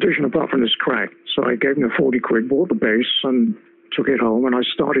in good condition apart from this crack. So I gave him the 40 quid, bought the bass, and took it home, and I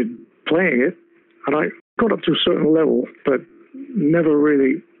started playing it. And I got up to a certain level, but never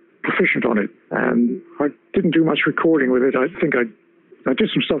really proficient on it. And I didn't do much recording with it. I think I did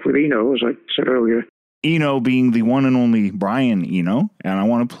some stuff with Eno, as I said earlier. Eno being the one and only Brian Eno, and I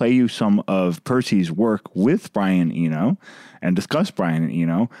want to play you some of Percy's work with Brian Eno and discuss Brian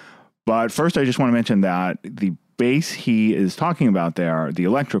Eno. But first, I just want to mention that the bass he is talking about there, the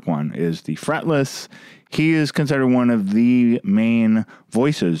electric one, is the fretless. He is considered one of the main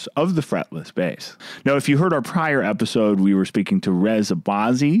voices of the fretless bass. Now, if you heard our prior episode, we were speaking to Rez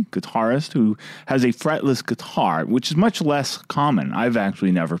Abazi, guitarist, who has a fretless guitar, which is much less common. I've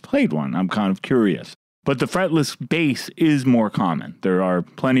actually never played one. I'm kind of curious. But the fretless bass is more common. There are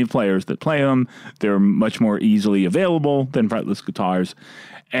plenty of players that play them. They're much more easily available than fretless guitars.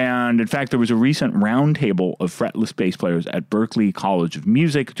 And in fact, there was a recent roundtable of fretless bass players at Berklee College of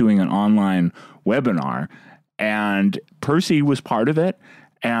Music doing an online webinar. And Percy was part of it.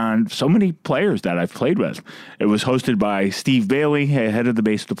 And so many players that I've played with. It was hosted by Steve Bailey, head of the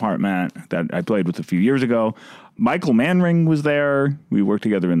bass department that I played with a few years ago. Michael Manring was there. We worked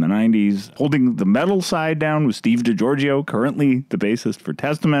together in the 90s. Holding the metal side down was Steve DiGiorgio, currently the bassist for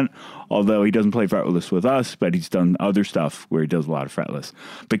Testament, although he doesn't play fretless with us, but he's done other stuff where he does a lot of fretless.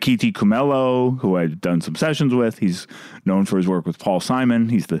 Bakiti Kumelo, who I've done some sessions with, he's known for his work with Paul Simon.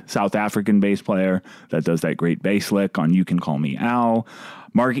 He's the South African bass player that does that great bass lick on You Can Call Me Al.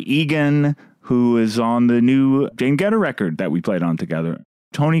 Mark Egan, who is on the new Jane Gedder record that we played on together.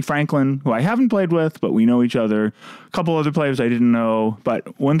 Tony Franklin, who I haven't played with, but we know each other. A couple other players I didn't know.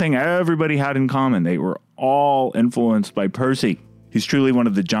 But one thing everybody had in common, they were all influenced by Percy. He's truly one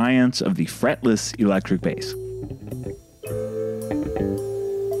of the giants of the fretless electric bass.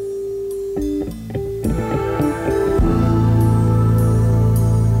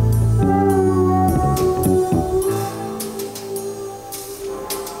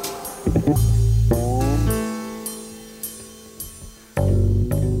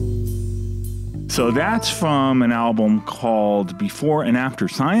 So that's from an album called Before and After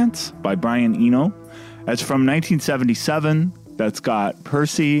Science by Brian Eno. That's from 1977. That's got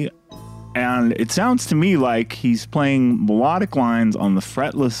Percy. And it sounds to me like he's playing melodic lines on the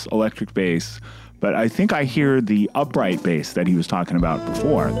fretless electric bass. But I think I hear the upright bass that he was talking about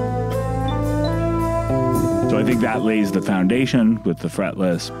before. So I think that lays the foundation with the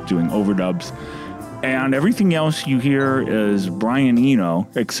fretless doing overdubs. And everything else you hear is Brian Eno,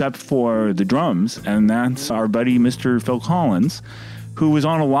 except for the drums, and that's our buddy Mr. Phil Collins, who was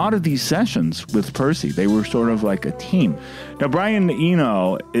on a lot of these sessions with Percy. They were sort of like a team. Now, Brian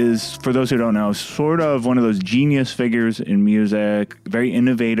Eno is, for those who don't know, sort of one of those genius figures in music, very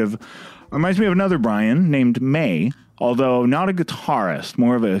innovative. Reminds me of another Brian named May, although not a guitarist,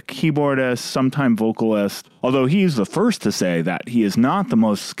 more of a keyboardist, sometime vocalist, although he's the first to say that he is not the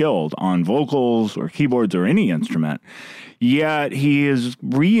most skilled on vocals or keyboards or any instrument, yet he has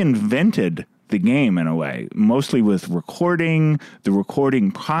reinvented the game in a way, mostly with recording, the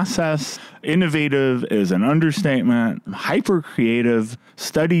recording process. Innovative is an understatement, hyper creative,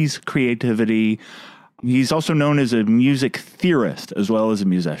 studies creativity. He's also known as a music theorist as well as a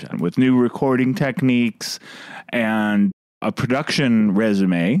musician with new recording techniques and a production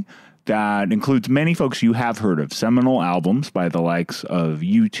resume that includes many folks you have heard of, seminal albums by the likes of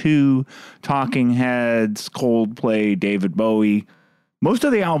U2, Talking Heads, Coldplay, David Bowie. Most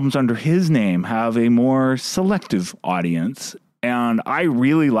of the albums under his name have a more selective audience, And I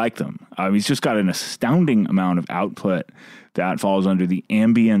really like them. He's just got an astounding amount of output that falls under the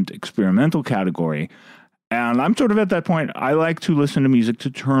ambient experimental category. And I'm sort of at that point, I like to listen to music to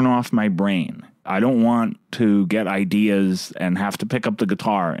turn off my brain. I don't want to get ideas and have to pick up the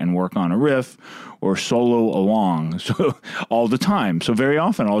guitar and work on a riff or solo along all the time. So very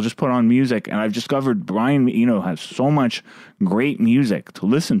often I'll just put on music, and I've discovered Brian Eno has so much great music to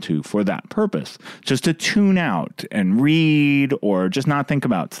listen to for that purpose, just to tune out and read or just not think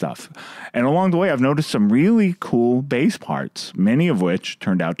about stuff. And along the way, I've noticed some really cool bass parts, many of which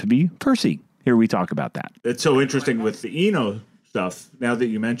turned out to be Percy. Here we talk about that. It's so interesting with the Eno stuff, now that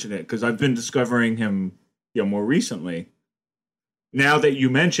you mention it, because I've been discovering him, more recently. Now that you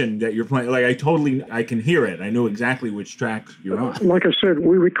mentioned that you're playing, like I can hear it. I know exactly which tracks you're on. Like I said,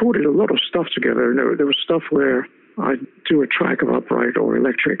 we recorded a lot of stuff together. There was stuff where I'd do a track of upright or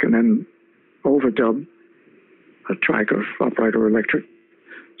electric and then overdub a track of upright or electric.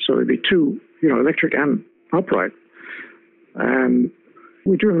 So it'd be two, electric and upright. And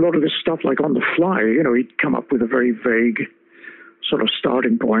we're doing a lot of this stuff like on the fly. He'd come up with a very vague sort of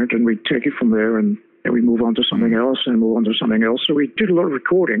starting point, and we'd take it from there, and then we move on to something else and move on to something else. So we did a lot of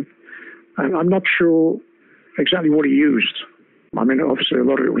recording, and I'm not sure exactly what he used. I mean, obviously a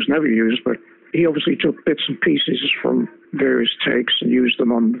lot of it was never used, but he obviously took bits and pieces from various takes and used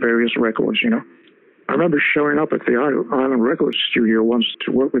them on various records, I remember showing up at the Island Records studio once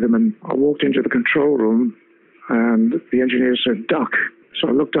to work with him, and I walked into the control room, and the engineer said, "Duck." So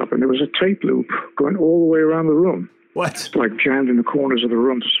I looked up, and there was a tape loop going all the way around the room. What? Like jammed in the corners of the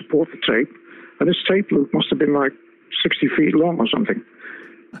room to support the tape. And this tape loop must have been like 60 feet long or something.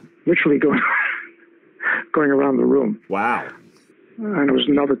 Literally going around the room. Wow. And there was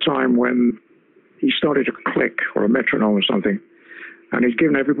another time when he started to click, or a metronome or something. And he'd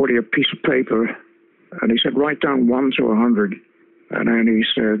given everybody a piece of paper, and he said, "Write down 1 to 100. And then he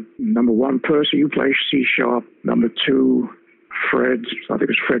said, "Number 1, Percy, you play C sharp. Number 2, Fred," I think it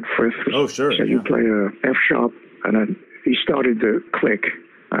was Fred Frith. Oh, sure. Said, "You play a F sharp." And then he started to click.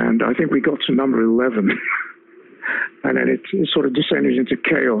 And I think we got to number 11. And then it sort of descended into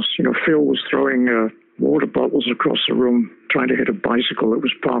chaos. Phil was throwing water bottles across the room, trying to hit a bicycle that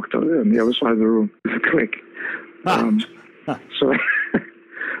was parked on the other side of the room with a click. So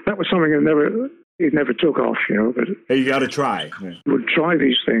that was something it never took off, But hey, you got to try. We would try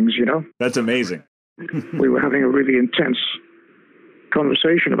these things, That's amazing. We were having a really intense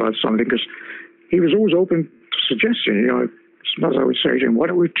conversation about something, because he was always open to suggestion. Sometimes I would say to him, "Why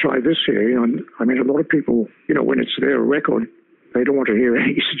don't we try this here?" And I mean, a lot of people, when it's their record, they don't want to hear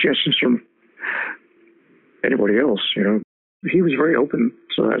any suggestions from anybody else. He was very open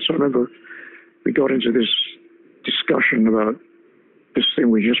to that. So I remember we got into this discussion about this thing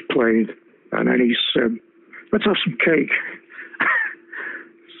we just played, and then he said, "Let's have some cake."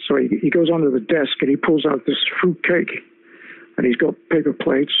 So he goes onto the desk and he pulls out this fruit cake, and he's got paper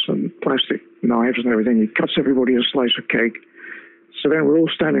plates and plastic knives and everything. He cuts everybody a slice of cake. So then we're all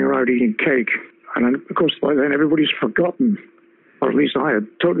standing around eating cake. And then, of course, by then everybody's forgotten, or at least I had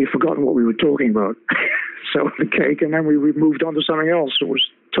totally forgotten what we were talking about. So the cake, and then we moved on to something else that was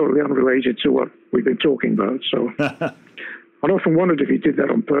totally unrelated to what we've been talking about. So I often wondered if he did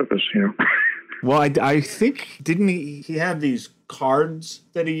that on purpose, Well, I think, didn't he have these cards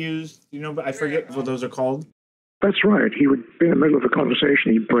that he used? I forget what those are called. That's right. He would be in the middle of a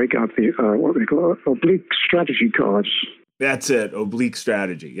conversation. He'd break out the, what they call oblique strategy cards. That's it. Oblique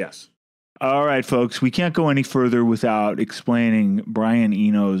strategy. Yes. All right, folks, we can't go any further without explaining Brian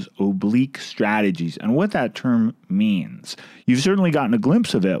Eno's oblique strategies and what that term means. You've certainly gotten a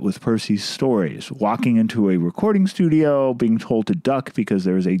glimpse of it with Percy's stories, walking into a recording studio, being told to duck because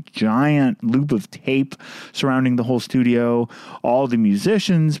there's a giant loop of tape surrounding the whole studio, all the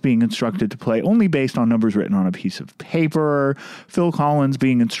musicians being instructed to play only based on numbers written on a piece of paper, Phil Collins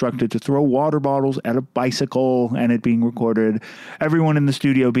being instructed to throw water bottles at a bicycle and it being recorded, everyone in the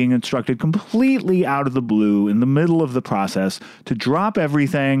studio being instructed completely out of the blue in the middle of the process to drop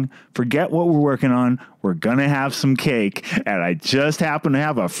everything, forget what we're working on, we're gonna have some cake, and I just happen to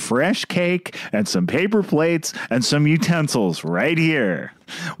have a fresh cake and some paper plates and some utensils right here.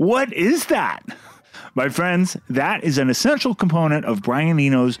 What is that? My friends, that is an essential component of Brian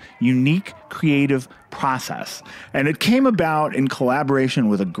Eno's unique creative process. And it came about in collaboration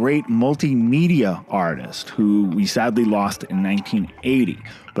with a great multimedia artist who we sadly lost in 1980.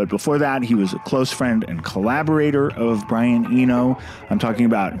 But before that, he was a close friend and collaborator of Brian Eno. I'm talking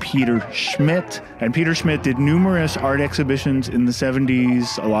about Peter Schmidt. And Peter Schmidt did numerous art exhibitions in the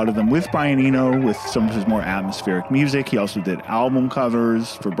 70s, a lot of them with Brian Eno, with some of his more atmospheric music. He also did album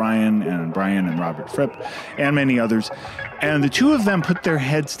covers for Brian and Robert Fripp and many others. And the two of them put their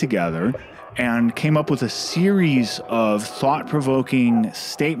heads together and came up with a series of thought-provoking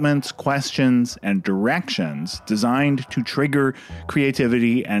statements, questions, and directions designed to trigger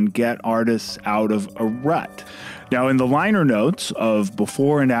creativity and get artists out of a rut. Now, in the liner notes of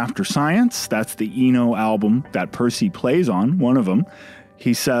Before and After Science, that's the Eno album that Percy plays on, one of them,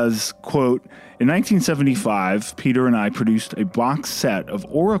 he says, quote, "In 1975, Peter and I produced a box set of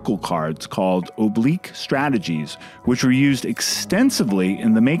oracle cards called Oblique Strategies, which were used extensively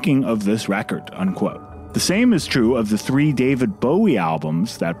in the making of this record," unquote. The same is true of the 3 David Bowie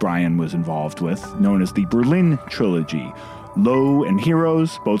albums that Brian was involved with, known as the Berlin Trilogy, Low and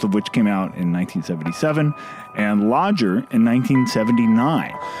Heroes, both of which came out in 1977, and Lodger in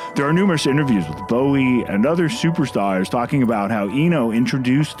 1979. There are numerous interviews with Bowie and other superstars talking about how Eno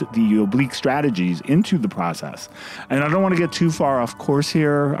introduced the oblique strategies into the process. And I don't want to get too far off course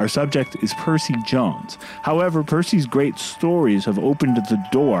here. Our subject is Percy Jones. However, Percy's great stories have opened the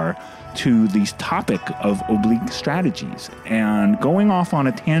door to the topic of oblique strategies. And going off on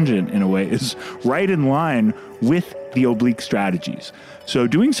a tangent, in a way, is right in line with the oblique strategies. So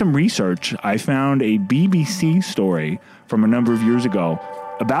doing some research, I found a BBC story from a number of years ago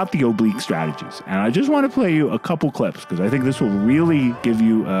about the oblique strategies. And I just want to play you a couple clips because I think this will really give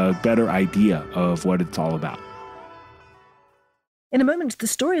you a better idea of what it's all about. In a moment, the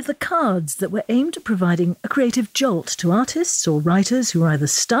story of the cards that were aimed at providing a creative jolt to artists or writers who are either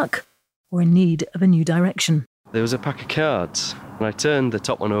stuck or in need of a new direction. There was a pack of cards, and I turned the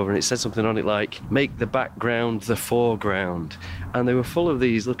top one over and it said something on it like, "Make the background the foreground." And they were full of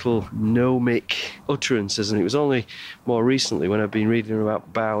these little gnomic utterances, and it was only more recently when I've been reading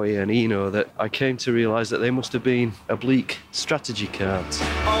about Bowie and Eno that I came to realise that they must have been oblique strategy cards.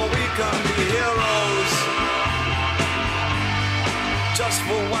 Oh, we can be heroes just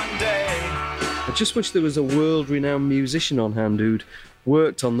for one day. I just wish there was a world-renowned musician on hand who'd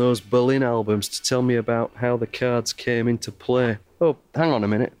worked on those Berlin albums to tell me about how the cards came into play. Oh, hang on a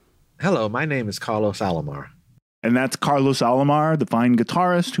minute. Hello, my name is Carlos Alomar. And that's Carlos Alomar, the fine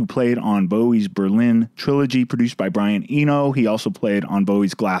guitarist who played on Bowie's Berlin Trilogy produced by Brian Eno. He also played on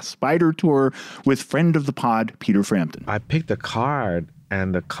Bowie's Glass Spider tour with friend of the pod, Peter Frampton. I picked a card,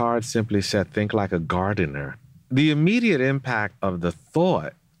 and the card simply said, "Think like a gardener." The immediate impact of the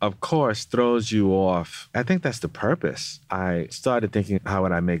thought, of course, throws you off. I think that's the purpose. I started thinking, how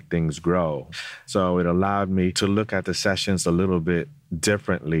would I make things grow? So it allowed me to look at the sessions a little bit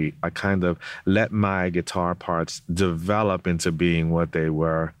differently. I kind of let my guitar parts develop into being what they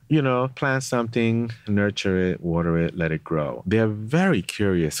were. You know, plant something, nurture it, water it, let it grow. They're very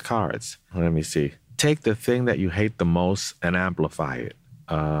curious cards. Let me see. Take the thing that you hate the most and amplify it.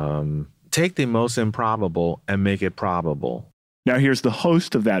 Take the most improbable and make it probable. Now here's the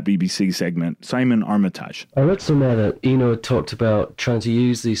host of that BBC segment, Simon Armitage. I read somewhere that Eno had talked about trying to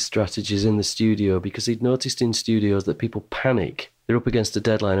use these strategies in the studio because he'd noticed in studios that people panic. They're up against a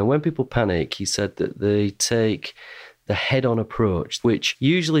deadline. And when people panic, he said that they take the head-on approach, which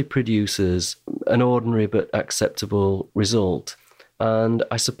usually produces an ordinary but acceptable result. And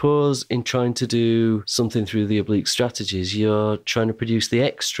I suppose in trying to do something through the oblique strategies, you're trying to produce the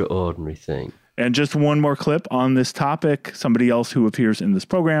extraordinary thing. And just one more clip on this topic. Somebody else who appears in this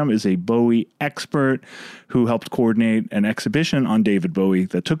program is a Bowie expert who helped coordinate an exhibition on David Bowie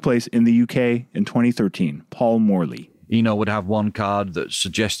that took place in the UK in 2013, Paul Morley. Eno would have one card that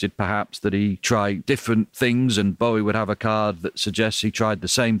suggested perhaps that he tried different things, and Bowie would have a card that suggests he tried the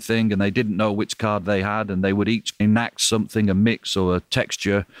same thing, and they didn't know which card they had, and they would each enact something, a mix or a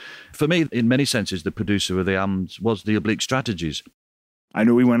texture. For me, in many senses, the producer of the albums was the oblique strategies. I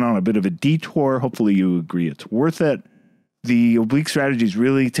know we went on a bit of a detour. Hopefully you agree it's worth it. The oblique strategies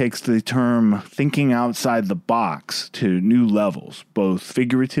really takes the term thinking outside the box to new levels, both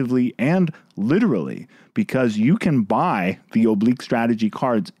figuratively and literally, because you can buy the oblique strategy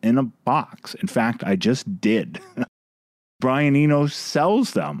cards in a box. In fact, I just did. Brian Eno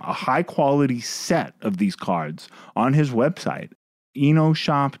sells them, a high-quality set of these cards, on his website.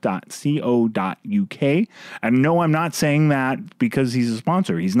 enoshop.co.uk. And no, I'm not saying that because he's a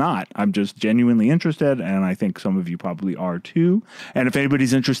sponsor. He's not. I'm just genuinely interested, and I think some of you probably are too. And if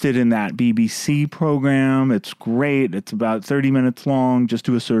anybody's interested in that BBC program, it's great. It's about 30 minutes long. Just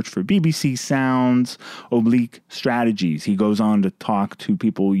do a search for BBC Sounds /strategies. He goes on to talk to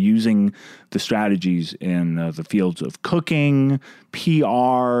people using the strategies in the fields of cooking,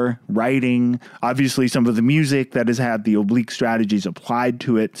 PR, writing. Obviously, some of the music that has had the oblique strategies applied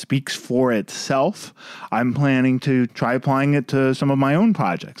to it speaks for itself. I'm planning to try applying it to some of my own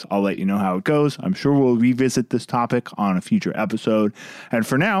projects. I'll let you know how it goes. I'm sure we'll revisit this topic on a future episode. And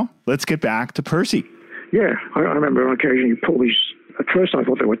for now, let's get back to Percy. Yeah, I remember on occasion you pull these. At first, I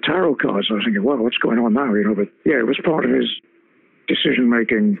thought they were tarot cards. I was thinking, well, what's going on now? But yeah, it was part of his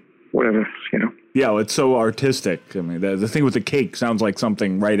decision-making, whatever, Yeah, well, it's so artistic. I mean, the thing with the cake sounds like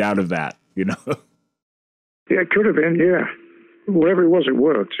something right out of that, Yeah, it could have been, yeah. Whatever it was, it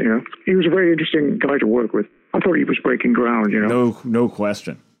worked, He was a very interesting guy to work with. I thought he was breaking ground, No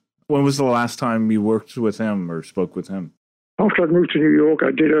question. When was the last time you worked with him or spoke with him? After I'd moved to New York,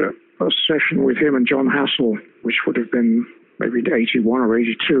 I did a session with him and John Hassel, which would have been maybe 81 or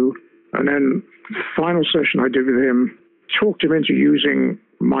 82. And then the final session I did with him, talked him into using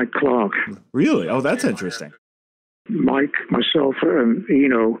Mike Clark. Really? Oh, that's interesting. Mike, myself, and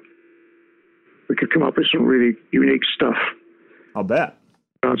Eno, we could come up with some really unique stuff. I'll bet.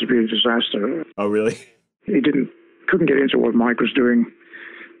 That would be a disaster. Oh, really? He couldn't get into what Mike was doing.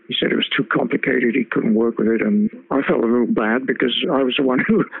 He said it was too complicated. He couldn't work with it. And I felt a little bad because I was the one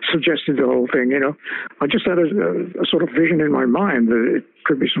who suggested the whole thing, I just had a sort of vision in my mind that it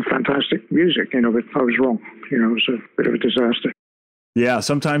could be some fantastic music, but I was wrong. It was a bit of a disaster. Yeah,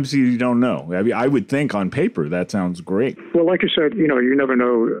 sometimes you don't know. I mean, I would think on paper that sounds great. Well, like you said, you never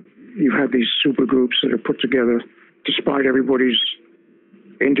know. You have these super groups that are put together despite everybody's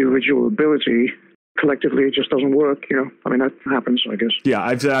individual ability. Collectively, it just doesn't work, I mean, that happens, I guess. Yeah,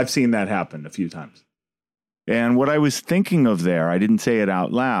 I've seen that happen a few times. And what I was thinking of there, I didn't say it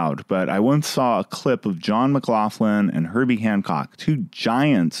out loud, but I once saw a clip of John McLaughlin and Herbie Hancock, two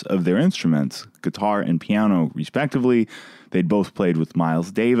giants of their instruments, guitar and piano, respectively. They'd both played with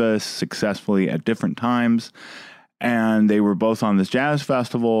Miles Davis successfully at different times. And they were both on this jazz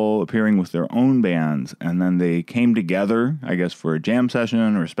festival, appearing with their own bands. And then they came together, I guess, for a jam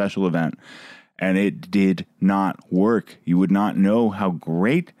session or a special event. And it did not work. You would not know how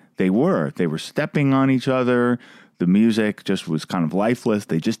great they were. They were stepping on each other. The music just was kind of lifeless.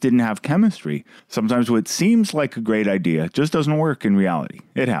 They just didn't have chemistry. Sometimes what seems like a great idea just doesn't work in reality.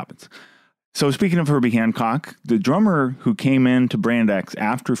 It happens. So speaking of Herbie Hancock, the drummer who came in to Brand X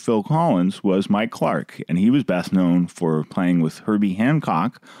after Phil Collins was Mike Clark, and he was best known for playing with Herbie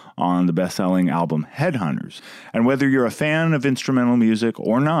Hancock on the best-selling album Headhunters. And whether you're a fan of instrumental music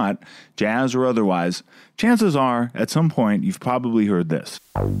or not, jazz or otherwise, chances are, at some point, you've probably heard this.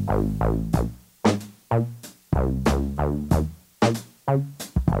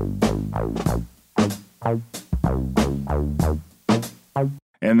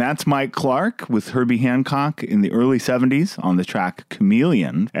 And that's Mike Clark with Herbie Hancock in the early 70s on the track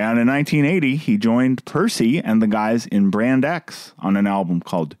Chameleon. And in 1980, he joined Percy and the guys in Brand X on an album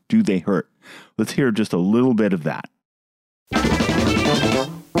called Do They Hurt? Let's hear just a little bit of that.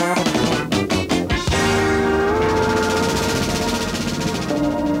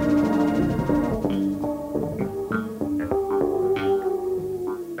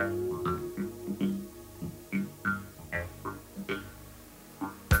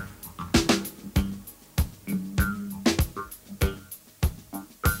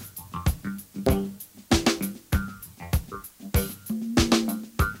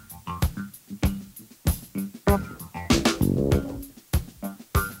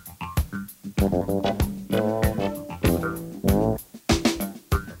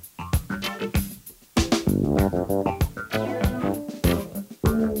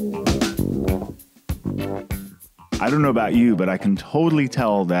 I don't know about you, but I can totally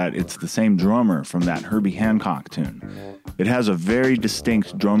tell that it's the same drummer from that Herbie Hancock tune. It has a very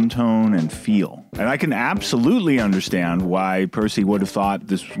distinct drum tone and feel. And I can absolutely understand why Percy would have thought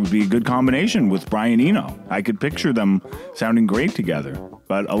this would be a good combination with Brian Eno. I could picture them sounding great together.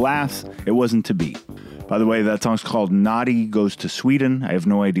 But alas, it wasn't to be. By the way, that song's called Noddy Goes to Sweden. I have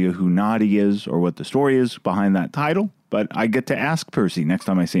no idea who Noddy is or what the story is behind that title, but I get to ask Percy next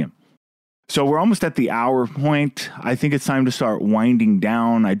time I see him. So we're almost at the hour point. I think it's time to start winding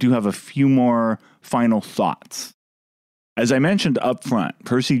down. I do have a few more final thoughts. As I mentioned up front,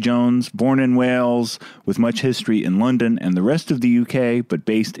 Percy Jones, born in Wales, with much history in London and the rest of the UK, but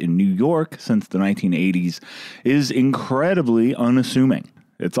based in New York since the 1980s, is incredibly unassuming.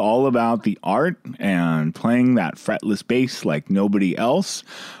 It's all about the art and playing that fretless bass like nobody else.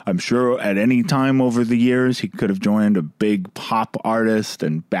 I'm sure at any time over the years he could have joined a big pop artist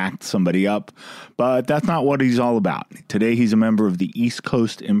and backed somebody up, but that's not what he's all about. Today he's a member of the East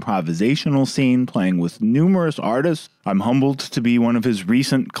Coast improvisational scene, playing with numerous artists. I'm humbled to be one of his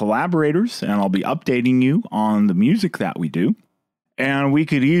recent collaborators, and I'll be updating you on the music that we do. And we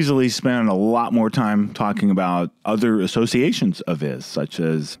could easily spend a lot more time talking about other associations of his, such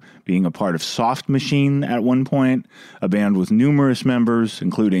as being a part of Soft Machine at one point, a band with numerous members,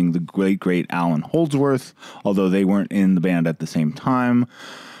 including the great Alan Holdsworth, although they weren't in the band at the same time.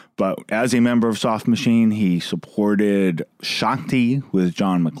 But as a member of Soft Machine, he supported Shakti with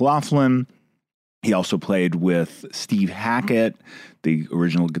John McLaughlin. He also played with Steve Hackett, the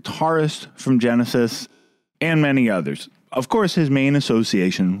original guitarist from Genesis, and many others. Of course, his main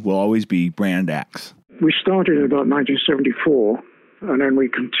association will always be Brand X. We started in about 1974, and then we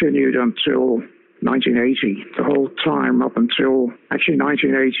continued until 1980, the whole time up until actually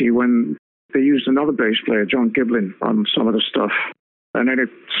 1980 when they used another bass player, John Giblin, on some of the stuff. And then it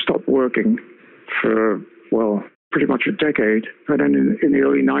stopped working for, well, pretty much a decade. And then in the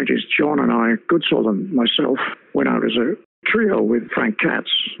early 90s, John and I, Goodsall and myself, went out as a trio with Frank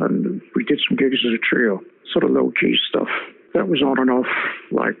Katz, and we did some gigs as a trio, sort of low-key stuff. That was on and off,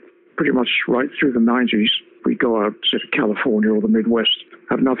 like, pretty much right through the 90s. We'd go out to California or the Midwest,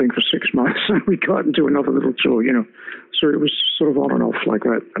 have nothing for 6 months, and we'd go out and do another little tour, you know. So it was sort of on and off like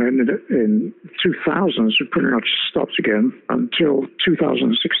that. And in 2000s, we pretty much stopped again until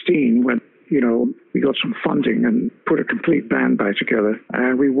 2016 when, you know, we got some funding and put a complete band back together.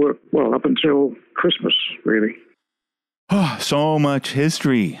 And we worked, well, up until Christmas, really. Oh, so much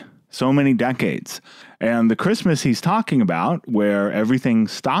history, so many decades. And the Christmas he's talking about, where everything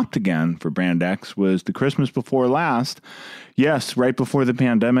stopped again for Brand X, was the Christmas before last. Yes, right before the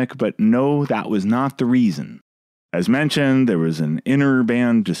pandemic, but no, that was not the reason. As mentioned, there was an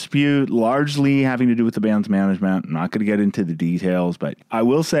inter-band dispute, largely having to do with the band's management. I'm not going to get into the details, but I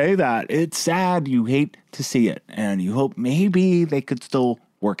will say that it's sad. You hate to see it, and you hope maybe they could still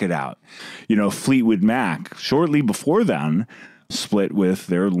work it out. You know, Fleetwood Mac, shortly before then, split with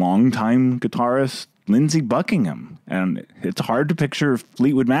their longtime guitarist, Lindsey Buckingham. And it's hard to picture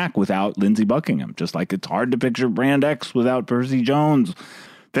Fleetwood Mac without Lindsey Buckingham, just like it's hard to picture Brand X without Percy Jones.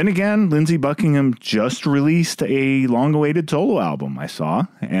 Then again, Lindsey Buckingham just released a long-awaited solo album, I saw,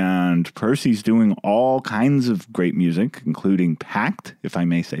 and Percy's doing all kinds of great music, including Pact, if I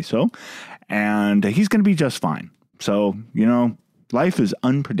may say so, and he's going to be just fine. So, you know, life is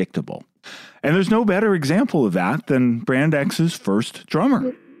unpredictable. And there's no better example of that than Brand X's first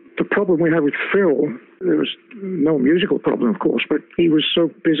drummer. The problem we had with Phil, there was no musical problem, of course, but he was so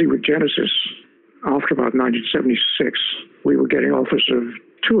busy with Genesis after about 1976. We were getting offers of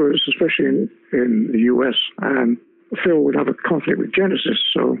tours, especially in the U.S., and Phil would have a conflict with Genesis.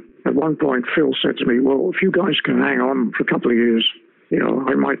 So at one point, Phil said to me, well, if you guys can hang on for a couple of years, you know,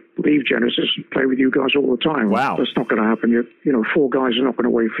 I might leave Genesis and play with you guys all the time. Wow. That's not going to happen. You know, 4 guys are not going to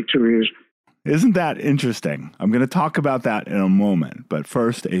wait for 2 years. Isn't that interesting? I'm going to talk about that in a moment. But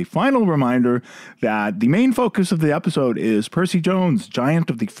first, a final reminder that the main focus of the episode is Percy Jones, giant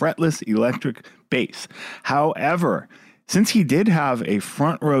of the fretless electric bass. However, since he did have a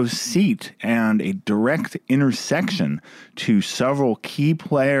front row seat and a direct intersection to several key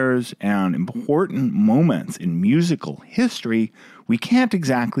players and important moments in musical history, we can't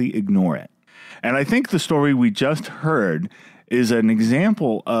exactly ignore it. And I think the story we just heard is an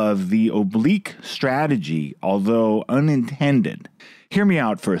example of the oblique strategy, although unintended. Hear me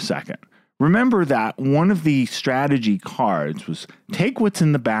out for a second. Remember that one of the strategy cards was take what's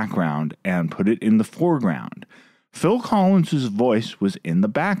in the background and put it in the foreground. Phil Collins' voice was in the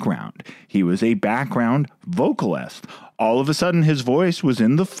background. He was a background vocalist. All of a sudden, his voice was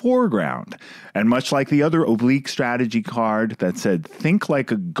in the foreground. And much like the other oblique strategy card that said, think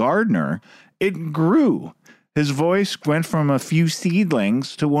like a gardener, it grew. His voice went from a few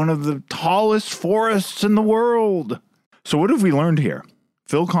seedlings to one of the tallest forests in the world. So what have we learned here?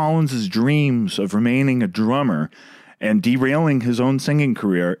 Phil Collins' dreams of remaining a drummer and derailing his own singing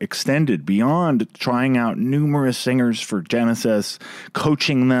career extended beyond trying out numerous singers for Genesis,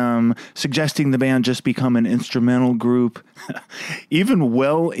 coaching them, suggesting the band just become an instrumental group, even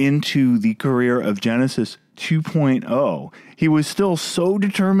well into the career of Genesis 2.0. He was still so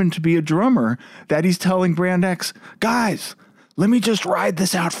determined to be a drummer that he's telling Brand X, guys, let me just ride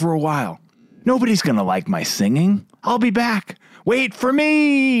this out for a while. Nobody's going to like my singing. I'll be back. Wait for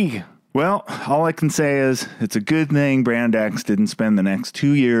me. Well, all I can say is it's a good thing Brand X didn't spend the next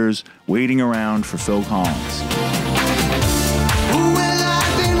 2 years waiting around for Phil Collins.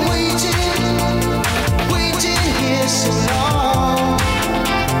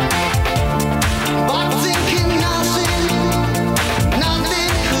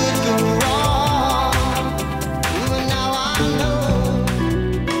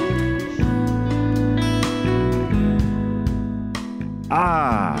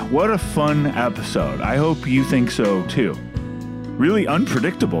 What a fun episode. I hope you think so too. Really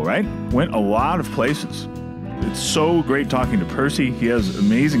unpredictable, right? Went a lot of places. It's so great talking to Percy. He has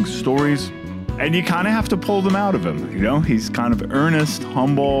amazing stories, and you kind of have to pull them out of him. You know, he's kind of earnest,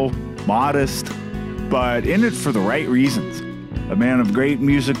 humble, modest, but in it for the right reasons. A man of great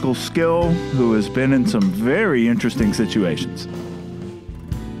musical skill who has been in some very interesting situations.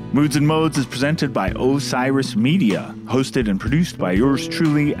 Moods and Modes is presented by Osiris Media, hosted and produced by yours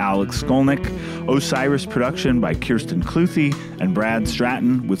truly, Alex Skolnick. Osiris production by Kirsten Cluthy and Brad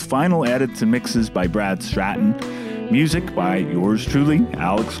Stratton, with final edits and mixes by Brad Stratton. Music by yours truly,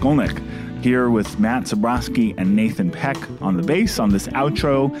 Alex Skolnick. Here with Matt Zabrowski and Nathan Peck on the bass on this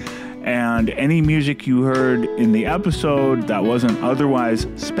outro. And any music you heard in the episode that wasn't otherwise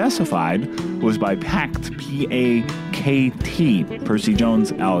specified was by Pact, P-A-K-T, Percy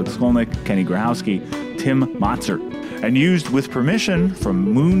Jones, Alex Skolnick, Kenny Grahowski, Tim Mozart, and used with permission from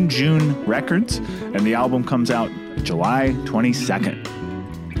Moon June Records, and the album comes out July 22nd.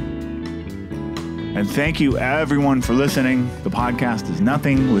 And thank you everyone for listening. The podcast is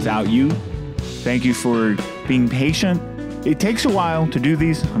nothing without you. Thank you for being patient. It takes a while to do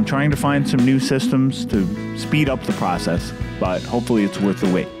these. I'm trying to find some new systems to speed up the process, but hopefully it's worth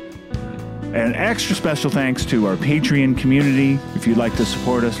the wait. An extra special thanks to our Patreon community. If you'd like to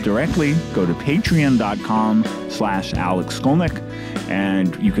support us directly, go to patreon.com/Alex Skolnick,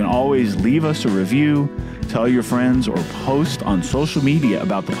 and you can always leave us a review, tell your friends, or post on social media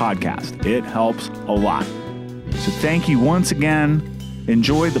about the podcast. It helps a lot. So thank you once again.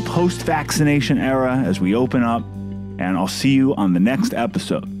 Enjoy the post-vaccination era as we open up, and I'll see you on the next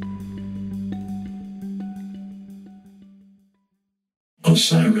episode.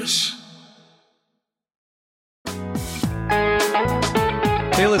 Osiris.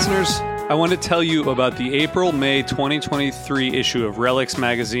 Hey listeners, I want to tell you about the April-May 2023 issue of Relics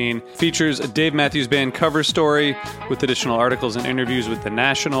magazine. Features a Dave Matthews Band cover story with additional articles and interviews with The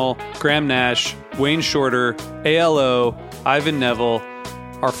National, Graham Nash, Wayne Shorter, ALO, Ivan Neville,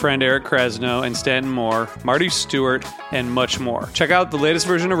 our friend Eric Krasno and Stanton Moore, Marty Stewart, and much more. Check out the latest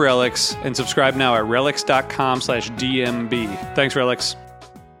version of Relics and subscribe now at relics.com/DMB. Thanks, Relics.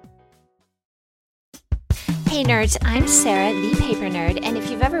 Hey nerds, I'm Sarah, the paper nerd, and if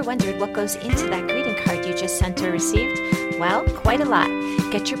you've ever wondered what goes into that greeting card you just sent or received, well, quite a lot.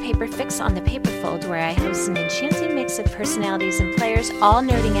 Get your paper fix on the Paperfold, where I host an enchanting mix of personalities and players all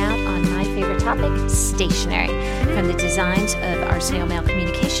nerding out on my favorite topic, stationery. From the designs of our snail mail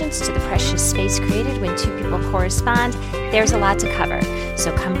communications to the precious space created when two people correspond, there's a lot to cover.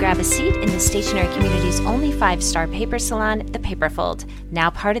 So come grab a seat in the stationery community's only 5-star paper salon, the Paperfold, now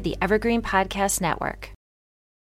part of the Evergreen Podcast Network.